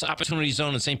tax opportunity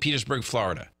zone in St. Petersburg,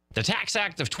 Florida. The Tax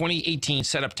Act of 2018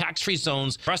 set up tax-free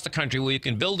zones across the country where you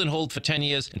can build and hold for 10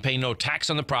 years and pay no tax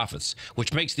on the profits,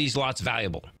 which makes these lots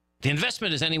valuable. The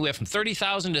investment is anywhere from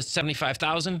 $30,000 to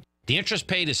 $75,000. The interest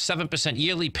paid is 7%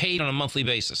 yearly, paid on a monthly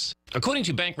basis. According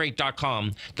to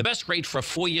Bankrate.com, the best rate for a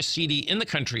 4-year CD in the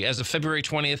country as of February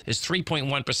 20th is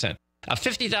 3.1%. A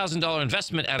 $50,000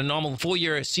 investment at a normal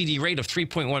 4-year CD rate of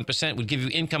 3.1% would give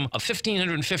you income of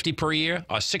 $1,550 per year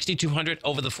or $6,200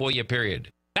 over the 4-year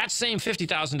period. That same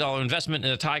 $50,000 investment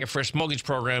in the Tiger First Mortgage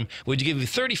Program would give you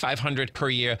 $3,500 per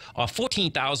year or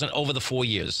 $14,000 over the 4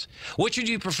 years. Which would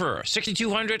you prefer,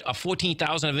 $6,200 or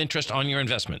 $14,000 of interest on your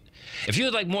investment? If you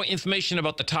would like more information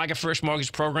about the Tiger First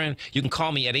Mortgage Program, you can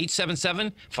call me at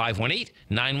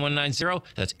 877-518-9190.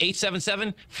 That's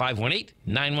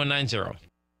 877-518-9190.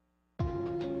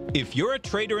 If you're a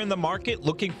trader in the market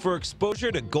looking for exposure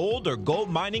to gold or gold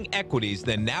mining equities,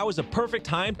 then now is a perfect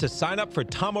time to sign up for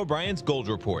Tom O'Brien's Gold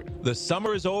Report. The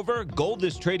summer is over, gold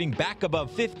is trading back above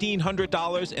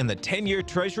 $1,500, and the 10-year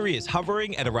Treasury is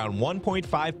hovering at around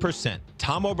 1.5%.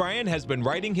 Tom O'Brien has been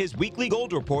writing his weekly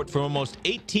gold report for almost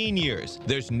 18 years.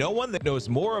 There's no one that knows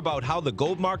more about how the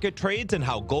gold market trades and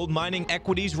how gold mining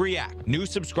equities react. New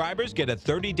subscribers get a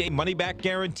 30-day money-back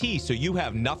guarantee, so you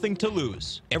have nothing to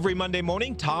lose. Every Monday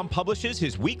morning, Tom publishes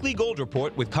his weekly gold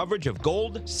report with coverage of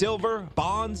gold, silver,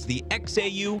 bonds, the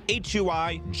XAU,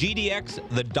 HUI, GDX,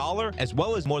 the dollar, as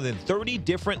well as more than 30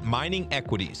 different mining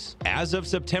equities. As of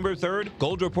September 3rd,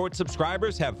 Gold Report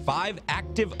subscribers have 5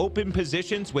 active open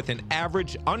positions with an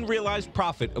average unrealized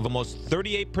profit of almost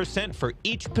 38% for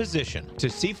each position. To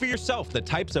see for yourself the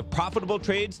types of profitable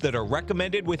trades that are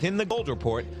recommended within the Gold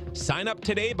Report, sign up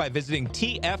today by visiting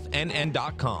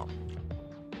TFNN.com.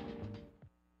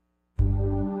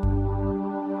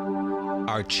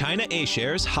 Are China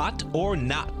A-shares hot or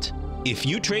not? If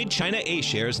you trade China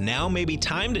A-shares, now may be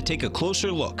time to take a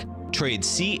closer look. Trade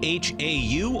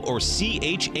CHAU or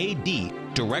CHAD,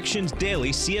 Directions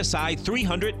Daily CSI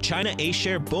 300 China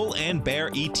A-share Bull and Bear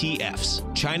ETFs.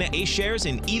 China A-shares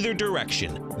in either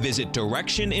direction. Visit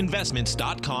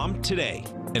directioninvestments.com today.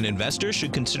 An investor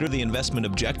should consider the investment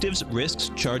objectives,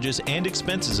 risks, charges, and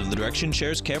expenses of the Direction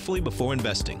shares carefully before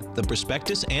investing. The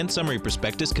prospectus and summary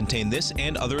prospectus contain this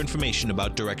and other information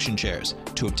about Direction shares.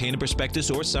 To obtain a prospectus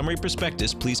or summary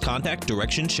prospectus, please contact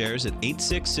Direction shares at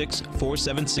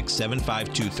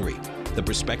 866-476-7523. The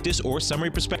prospectus or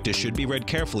summary prospectus should be read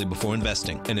carefully before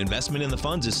investing. An investment in the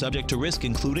funds is subject to risk,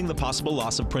 including the possible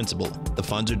loss of principal. The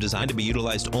funds are designed to be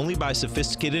utilized only by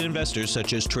sophisticated investors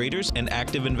such as traders and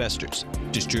active investors.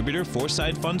 Distributor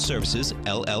Foreside Fund Services,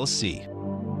 LLC.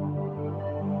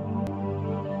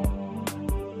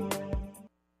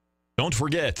 Don't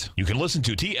forget, you can listen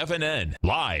to TFNN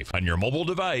live on your mobile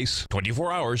device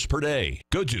 24 hours per day.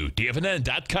 Go to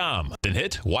TFNN.com, then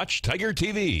hit Watch Tiger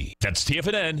TV. That's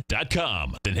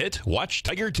TFNN.com, then hit Watch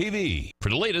Tiger TV for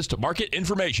the latest market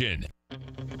information.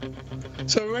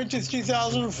 So we went to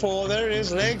 2004. There it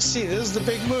is. Leg C. This is the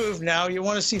big move. Now you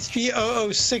want to see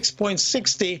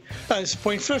 3006.60,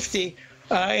 0.50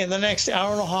 in the next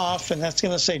hour and a half, and that's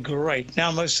going to say great. Now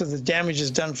most of the damage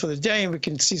is done for the day, and we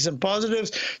can see some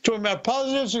positives. Talking about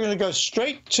positives, we're going to go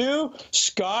straight to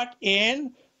Scott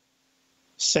in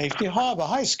Safety Harbor.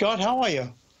 Hi, Scott. How are you?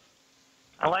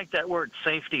 I like that word,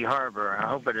 safety harbor. I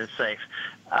hope it is safe.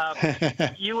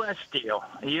 U.S. Steel.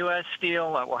 U.S.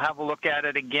 Steel, we'll have a look at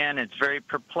it again. It's very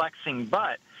perplexing,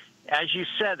 but as you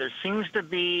said, there seems to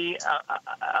be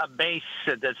a base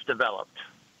that's developed.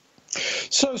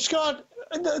 So, Scott,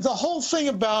 the whole thing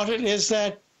about it is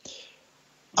that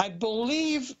I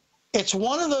believe it's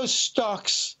one of those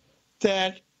stocks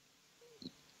that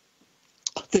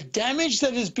the damage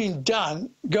that has been done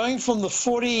going from the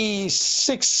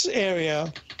 46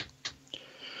 area,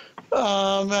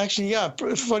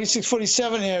 46,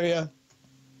 47 area,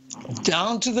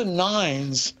 down to the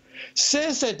 9s,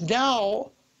 says that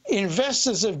now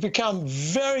investors have become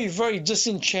very, very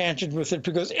disenchanted with it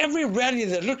because every rally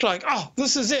that looked like, oh,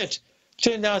 this is it,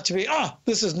 turned out to be, oh,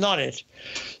 this is not it.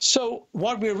 So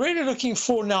what we're really looking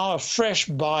for now are fresh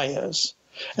buyers.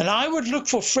 And I would look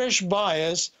for fresh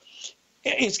buyers.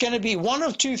 It's going to be one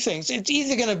of two things. It's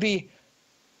either going to be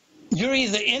you're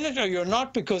either in it or you're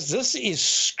not, because this is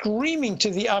screaming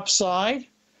to the upside.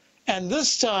 And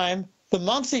this time, the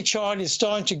monthly chart is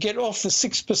starting to get off the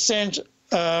 6%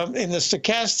 in the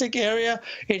stochastic area.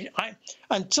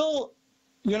 Until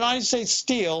United States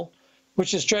Steel,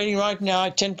 which is trading right now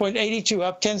at 10.82,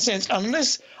 up 10 cents,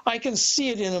 unless I can see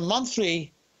it in a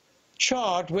monthly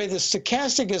chart where the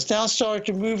stochastic has now started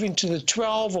to move into the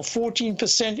 12 or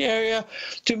 14% area,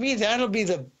 to me that'll be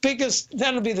the biggest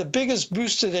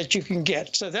booster that you can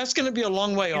get. So that's going to be a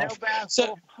long way off. Basil,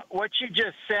 so what you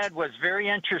just said was very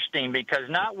interesting, because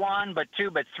not one but two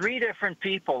but three different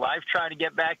people I've tried to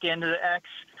get back into the X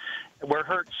were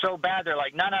hurt so bad. They're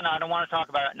like, no, I don't want to talk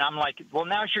about it. And I'm like, well,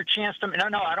 now's your chance to.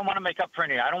 No, I don't want to make up for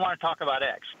anything. I don't want to talk about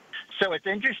X. So it's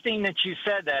interesting that you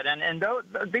said that, and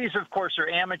these, of course, are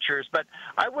amateurs, but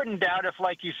I wouldn't doubt if,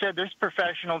 like you said, there's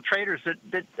professional traders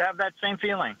that have that same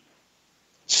feeling.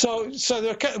 So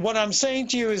what I'm saying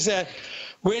to you is that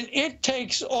when it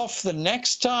takes off the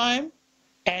next time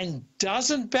and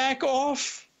doesn't back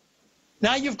off,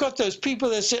 now you've got those people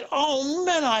that said, oh,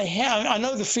 man, I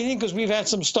know the feeling, because we've had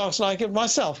some stocks like it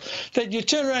myself, that you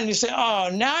turn around and you say,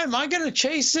 oh, now am I going to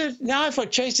chase it? Now if I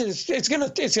chase it, it's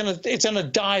gonna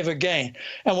dive again.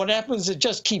 And what happens, it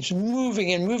just keeps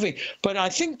moving and moving. But I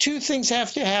think two things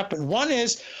have to happen. One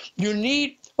is you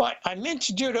need, Well, I meant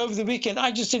to do it over the weekend. I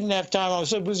just didn't have time. I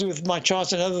was so busy with my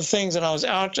charts and other things, and I was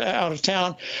out of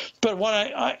town. But what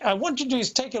I want to do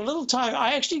is take a little time.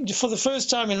 I actually, for the first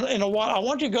time in a while, I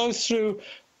want to go through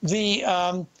the,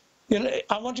 I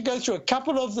want to go through a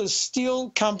couple of the steel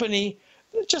company,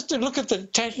 just to look at the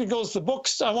technicals, the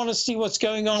books. I want to see what's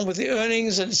going on with the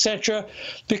earnings, etc.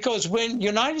 Because when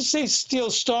United States Steel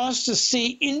starts to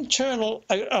see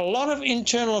a lot of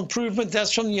internal improvement,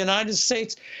 that's from the United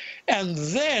States. And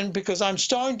then, because I'm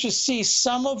starting to see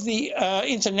some of the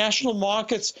international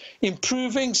markets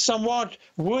improving somewhat,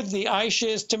 wood, the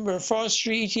iShares, timber and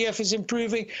forestry ETF is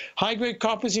improving, high-grade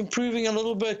copper is improving a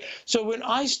little bit. So when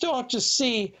I start to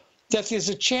see that there's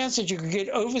a chance that you could get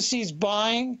overseas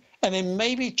buying, and then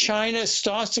maybe China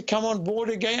starts to come on board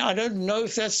again, I don't know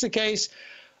if that's the case,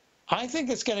 I think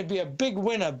it's going to be a big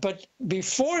winner. But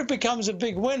before it becomes a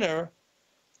big winner,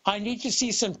 I need to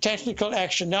see some technical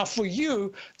action. Now, for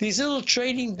you, these little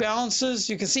trading balances,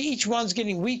 you can see each one's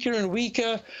getting weaker and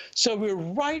weaker. So we're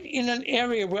right in an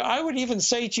area where I would even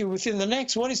say to you within the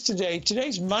next, what is today?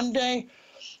 Today's Monday.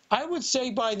 I would say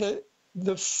by the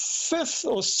 5th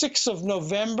or 6th of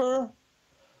November,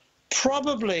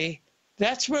 probably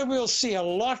that's where we'll see a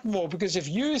lot more, because if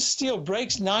US Steel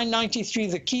breaks 993,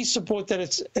 the key support that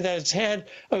it's had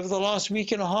over the last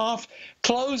week and a half,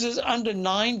 closes under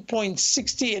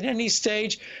 9.60 at any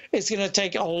stage, it's going to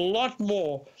take a lot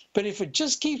more. But if it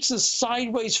just keeps a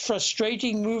sideways,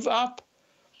 frustrating move up,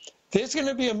 there's going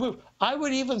to be a move. I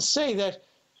would even say that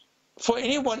for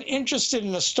anyone interested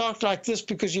in a stock like this,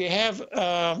 because you have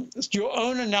your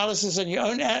own analysis and your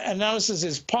own analysis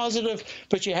is positive,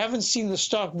 but you haven't seen the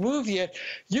stock move yet,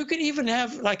 you could even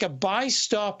have like a buy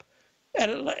stop at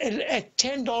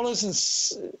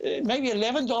 $10 and maybe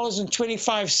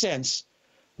 $11.25.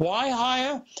 Why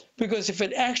higher? Because if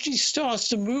it actually starts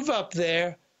to move up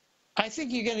there, I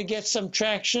think you're going to get some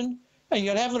traction and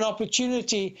you'll have an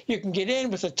opportunity. You can get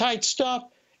in with a tight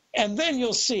stop, and then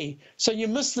you'll see. So you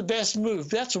miss the best move.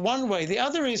 That's one way. The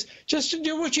other is just to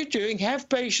do what you're doing, have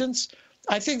patience.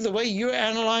 I think the way you're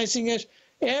analyzing it,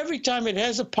 every time it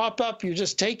has a pop-up, you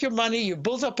just take your money, you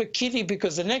build up a kitty,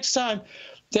 because the next time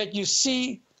that you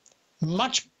see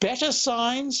much better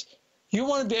signs, you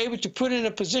want to be able to put in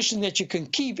a position that you can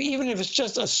keep, even if it's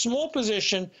just a small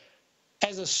position,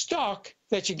 as a stock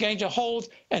that you're going to hold,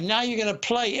 and now you're going to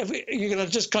play. You're going to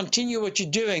just continue what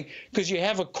you're doing because you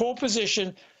have a core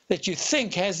position that you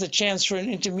think has the chance for an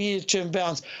intermediate term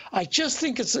bounce. I just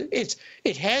think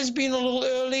it has been a little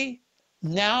early.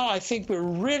 Now I think we're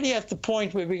really at the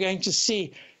point where we're going to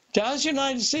see, does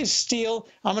United States Steel,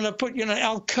 I'm going to put,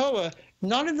 Alcoa,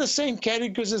 not in the same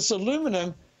category as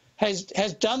aluminum, has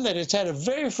done that. It's had a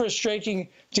very frustrating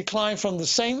decline from the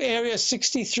same area,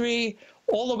 63,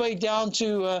 all the way down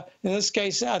to, in this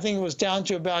case, I think it was down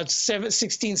to about $16,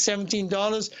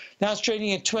 $17. Now it's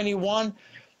trading at 21.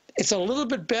 It's a little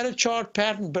bit better chart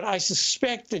pattern, but I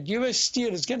suspect that U.S.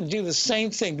 Steel is going to do the same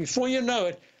thing. Before you know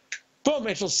it, boom,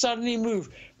 it'll suddenly move.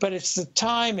 But it's the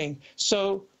timing.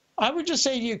 So I would just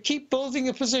say to you, keep building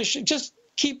a position. Just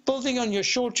keep building on your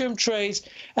short-term trades,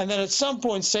 and then at some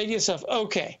point say to yourself,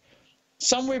 okay,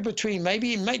 somewhere between, maybe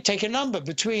you might take a number,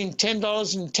 between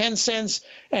 $10.10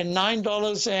 and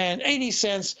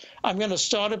 $9.80, I'm going to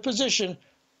start a position.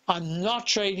 I'm not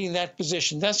trading that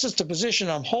position. That's just a position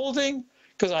I'm holding,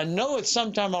 because I know at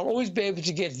some time I'll always be able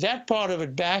to get that part of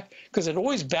it back, because it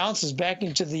always bounces back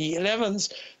into the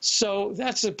 11s. So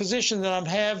that's a position that I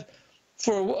have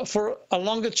for a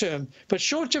longer term. But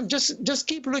short term, just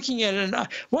keep looking at it. And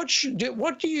what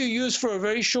do you use for a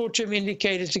very short term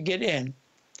indicator to get in?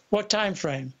 What time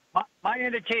frame? My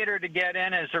indicator to get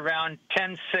in is around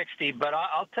 1060. But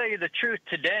I'll tell you the truth.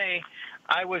 Today,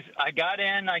 I got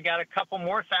in. I got a couple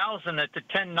more thousand at the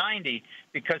 1090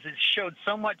 because it showed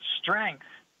so much strength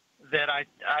that I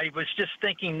was just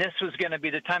thinking this was going to be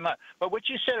the time up. But what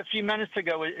you said a few minutes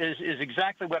ago is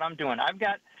exactly what I'm doing. I've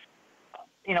got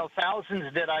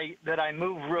thousands that I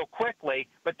move real quickly,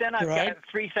 but then I've got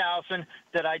 3,000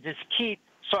 that I just keep,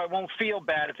 so I won't feel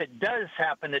bad if it does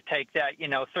happen to take that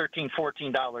 $13,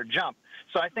 $14 jump.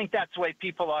 So I think that's the way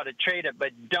people ought to trade it.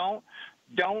 But don't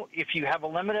if you have a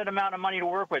limited amount of money to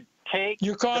work with,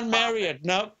 you can't marry it.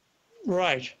 No,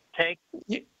 right.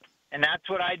 And that's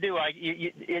what I do.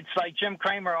 It's like Jim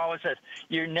Cramer always says,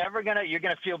 you're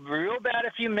gonna feel real bad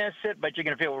if you miss it, but you're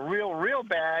gonna feel real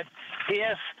bad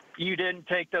if you didn't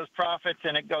take those profits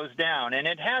and it goes down. And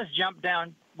it has jumped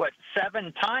down,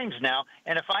 7 times now.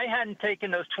 And if I hadn't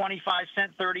taken those 25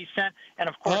 cent, 30 cent, and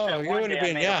of course that one day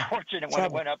I made a fortune when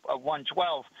it went up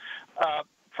 112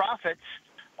 profits.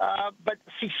 But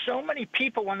see, so many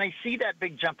people, when they see that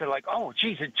big jump, they're like, oh,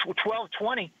 geez, it's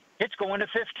 12.20. It's going to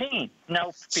 15.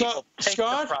 No, people, take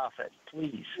Scott, the profit,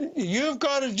 please. You've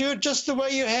got to do it just the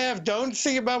way you have. Don't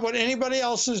think about what anybody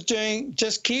else is doing.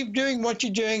 Just keep doing what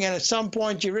you're doing, and at some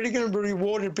point, you're really going to be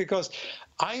rewarded, because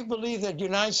I believe that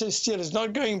United States Steel is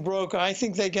not going broke. I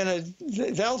think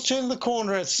they'll turn the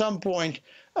corner at some point.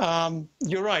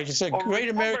 You're right. It's a great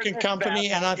American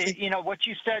company, and I think, you know what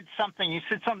you said. You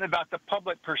said something about the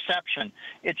public perception.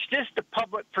 It's just the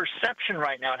public perception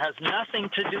right now. It has nothing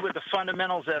to do with the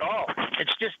fundamentals at all.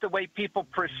 It's just the way people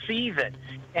perceive it.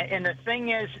 And the thing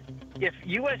is, if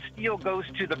U.S. Steel goes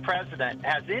to the president,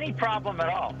 has any problem at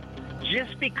all,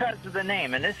 just because of the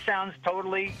name, and this sounds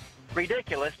totally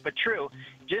ridiculous but true,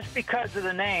 just because of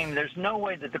the name, there's no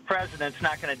way that the president's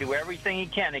not going to do everything he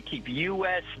can to keep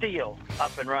U.S. Steel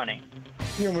up and running.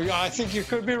 I think you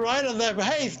could be right on that. But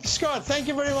hey, Scott, thank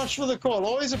you very much for the call.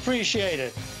 Always appreciate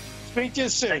it. Speak to you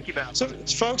soon. Thank you, Basil.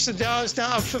 So, folks, the Dow is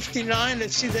now up 59.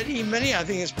 Let's see that E-mini. I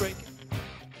think it's breaking.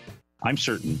 I'm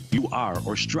certain you are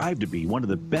or strive to be one of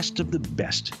the best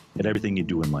at everything you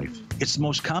do in life. It's the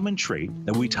most common trait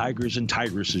that we tigers and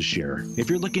tigresses share. If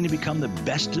you're looking to become the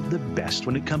best of the best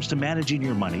when it comes to managing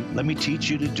your money, let me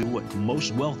teach you to do what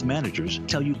most wealth managers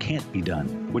tell you can't be done,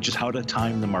 which is how to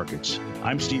time the markets.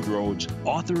 I'm Steve Rhodes,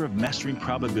 author of Mastering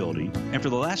Probability, and for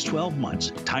the last 12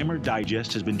 months, Timer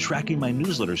Digest has been tracking my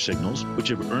newsletter signals, which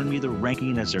have earned me the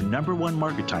ranking as their #1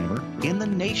 market timer in the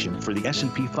nation for the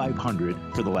S&P 500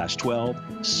 for the last 12,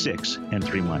 6, and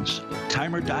 3 months.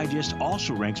 Timer Digest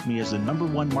also ranks me as the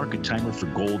 #1 market timer for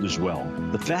gold as well.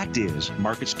 The fact is,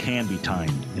 markets can be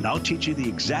timed, and I'll teach you the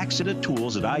exact set of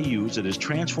tools that I use that has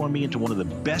transformed me into one of the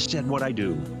best at what I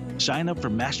do. Sign up for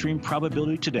Mastering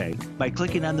Probability today by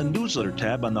clicking on the newsletter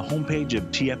tab on the homepage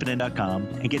of TFNN.com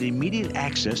and get immediate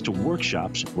access to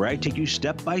workshops where I take you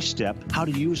step by step how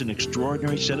to use an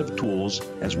extraordinary set of tools,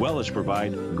 as well as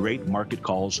provide great market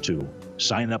calls too.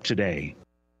 Sign up today.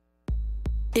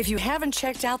 If you haven't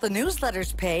checked out the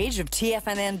newsletters page of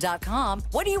TFNN.com,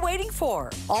 what are you waiting for?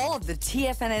 All of the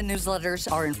TFNN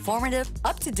newsletters are informative,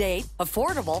 up-to-date,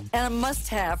 affordable, and a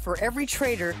must-have for every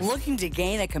trader looking to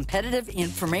gain a competitive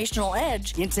informational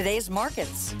edge in today's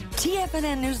markets.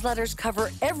 TFNN newsletters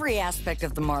cover every aspect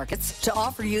of the markets to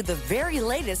offer you the very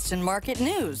latest in market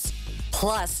news.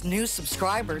 Plus, new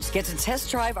subscribers get to test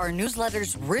drive our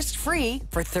newsletters risk-free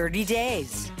for 30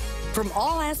 days. From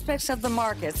all aspects of the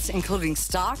markets, including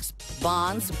stocks,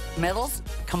 bonds, metals,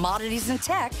 commodities, and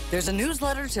tech, there's a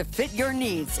newsletter to fit your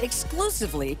needs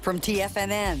exclusively from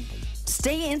TFNN.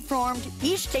 Stay informed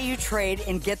each day you trade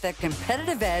and get that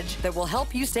competitive edge that will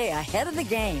help you stay ahead of the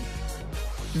game.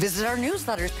 Visit our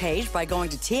newsletters page by going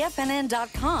to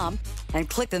TFNN.com and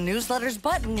click the newsletters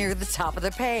button near the top of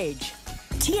the page.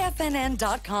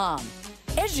 TFNN.com,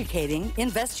 educating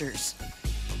investors.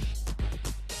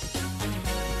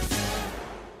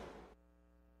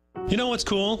 You know what's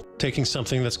cool? Taking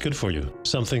something that's good for you.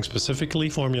 Something specifically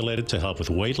formulated to help with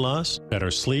weight loss, better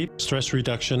sleep, stress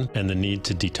reduction, and the need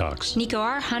to detox. Nico,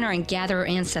 our hunter and gatherer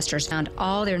ancestors found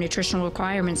all their nutritional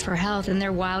requirements for health in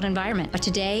their wild environment. But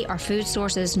today, our food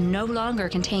sources no longer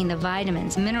contain the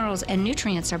vitamins, minerals, and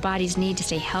nutrients our bodies need to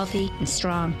stay healthy and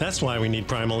strong. That's why we need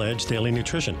Primal Edge Daily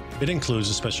Nutrition. It includes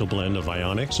a special blend of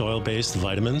ionic, soil-based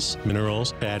vitamins,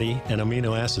 minerals, fatty, and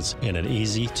amino acids in an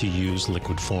easy-to-use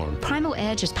liquid form. Primal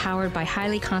Edge is powered by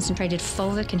highly concentrated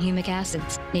fulvic and humic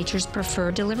acids, nature's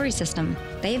preferred delivery system.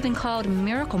 They have been called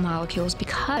miracle molecules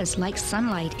because, like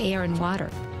sunlight, air, and water,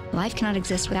 life cannot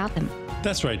exist without them.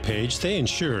 That's right, Paige. They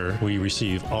ensure we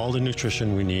receive all the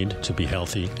nutrition we need to be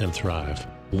healthy and thrive.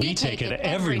 We take it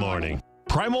every morning.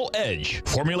 Primal Edge,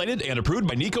 formulated and approved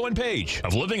by Nico and Paige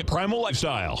of Living a Primal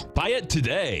Lifestyle. Buy it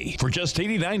today for just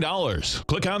 $89.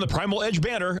 Click on the Primal Edge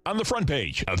banner on the front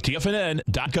page of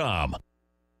TFNN.com.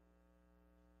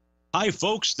 Hi,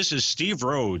 folks. This is Steve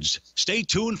Rhodes. Stay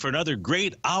tuned for another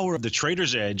great hour of the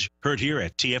Trader's Edge, heard here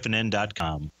at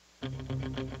TFNN.com.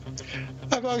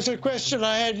 Hi, folks. A question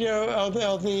I had, are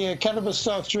the cannabis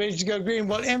stocks ready to go green?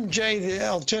 Well, MJ, the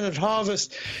alternate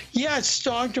harvest, yeah, it's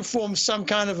starting to form some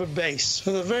kind of a base.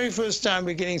 For the very first time,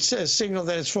 we're getting a signal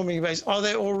that it's forming a base. Are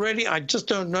they all ready? I just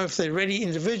don't know if they're ready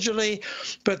individually,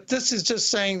 but this is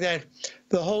just saying that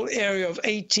the whole area of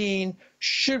 18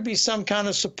 should be some kind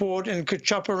of support and could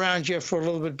chop around here for a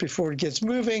little bit before it gets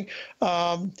moving.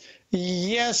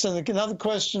 Yes, and another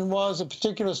question was a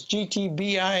particular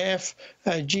GTBIF,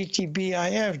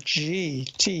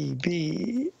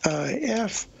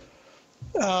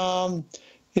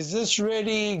 is this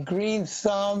ready? Green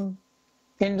Thumb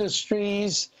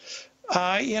Industries.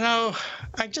 I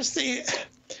just think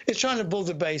it's trying to build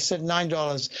a base at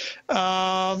 $9.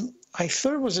 I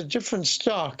thought it was a different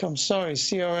stock. I'm sorry,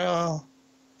 CRL.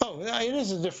 Oh, it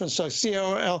is a different stock,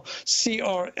 CRLBF.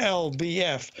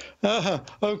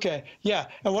 Okay, yeah.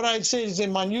 And what I'd say is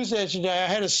in my newsletter today, I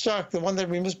had a stock, the one that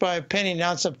we missed by a penny,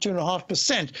 now it's up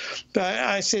 2.5%. But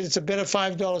I said it's a better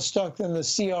 $5 stock than the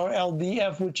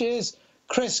CRLBF, which is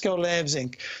Cresco Labs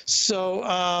Inc. So,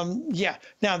 yeah.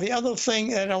 Now, the other thing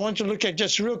that I want to look at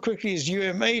just real quickly is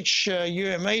UMH.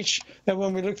 UMH, that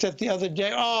when we looked at the other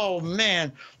day, oh,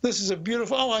 man, this is a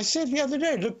beautiful, oh, I said the other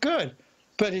day, it looked good.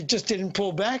 But it just didn't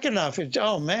pull back enough.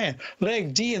 Oh, man.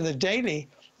 Leg D in the daily,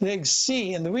 leg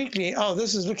C in the weekly. Oh,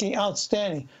 this is looking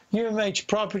outstanding. UMH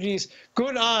Properties,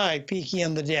 good eye, peaky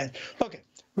in the den. Okay,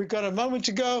 we've got a moment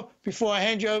to go before I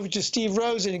hand you over to Steve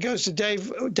Rose, and it goes to Dave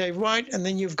White, and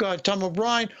then you've got Tom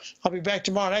O'Brien. I'll be back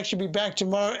tomorrow. I'll actually be back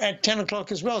tomorrow at 10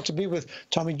 o'clock as well to be with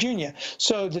Tommy Jr.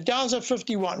 So the Dow's are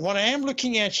 51. What I am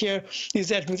looking at here is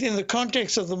that within the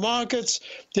context of the markets,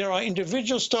 there are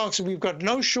individual stocks. We've got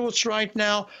no shorts right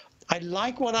now. I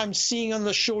like what I'm seeing on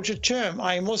the shorter term.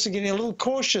 I am also getting a little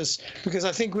cautious because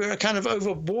I think we're kind of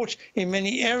overbought in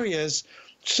many areas.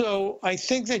 So I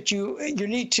think that you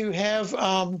need to have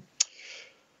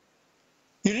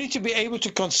you need to be able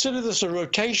to consider this a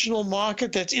rotational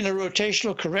market that's in a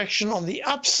rotational correction on the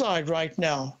upside right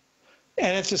now.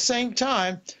 And at the same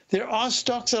time, there are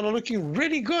stocks that are looking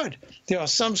really good. There are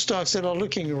some stocks that are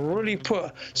looking really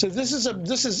poor. So this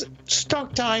is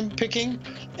stock time picking.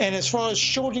 And as far as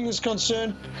shorting is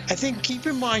concerned, I think keep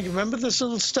in mind, remember this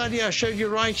little study I showed you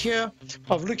right here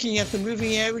of looking at the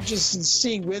moving averages and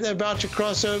seeing where they're about to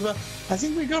cross over. I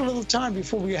think we've got a little time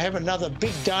before we have another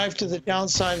big dive to the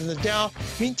downside in the Dow.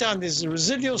 Meantime, there's the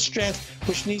residual strength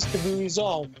which needs to be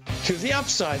resolved to the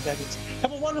upside, that is.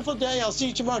 Have a wonderful day. I'll see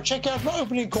you tomorrow. Check out my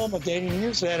opening call, my daily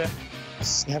newsletter.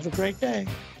 Have a great day.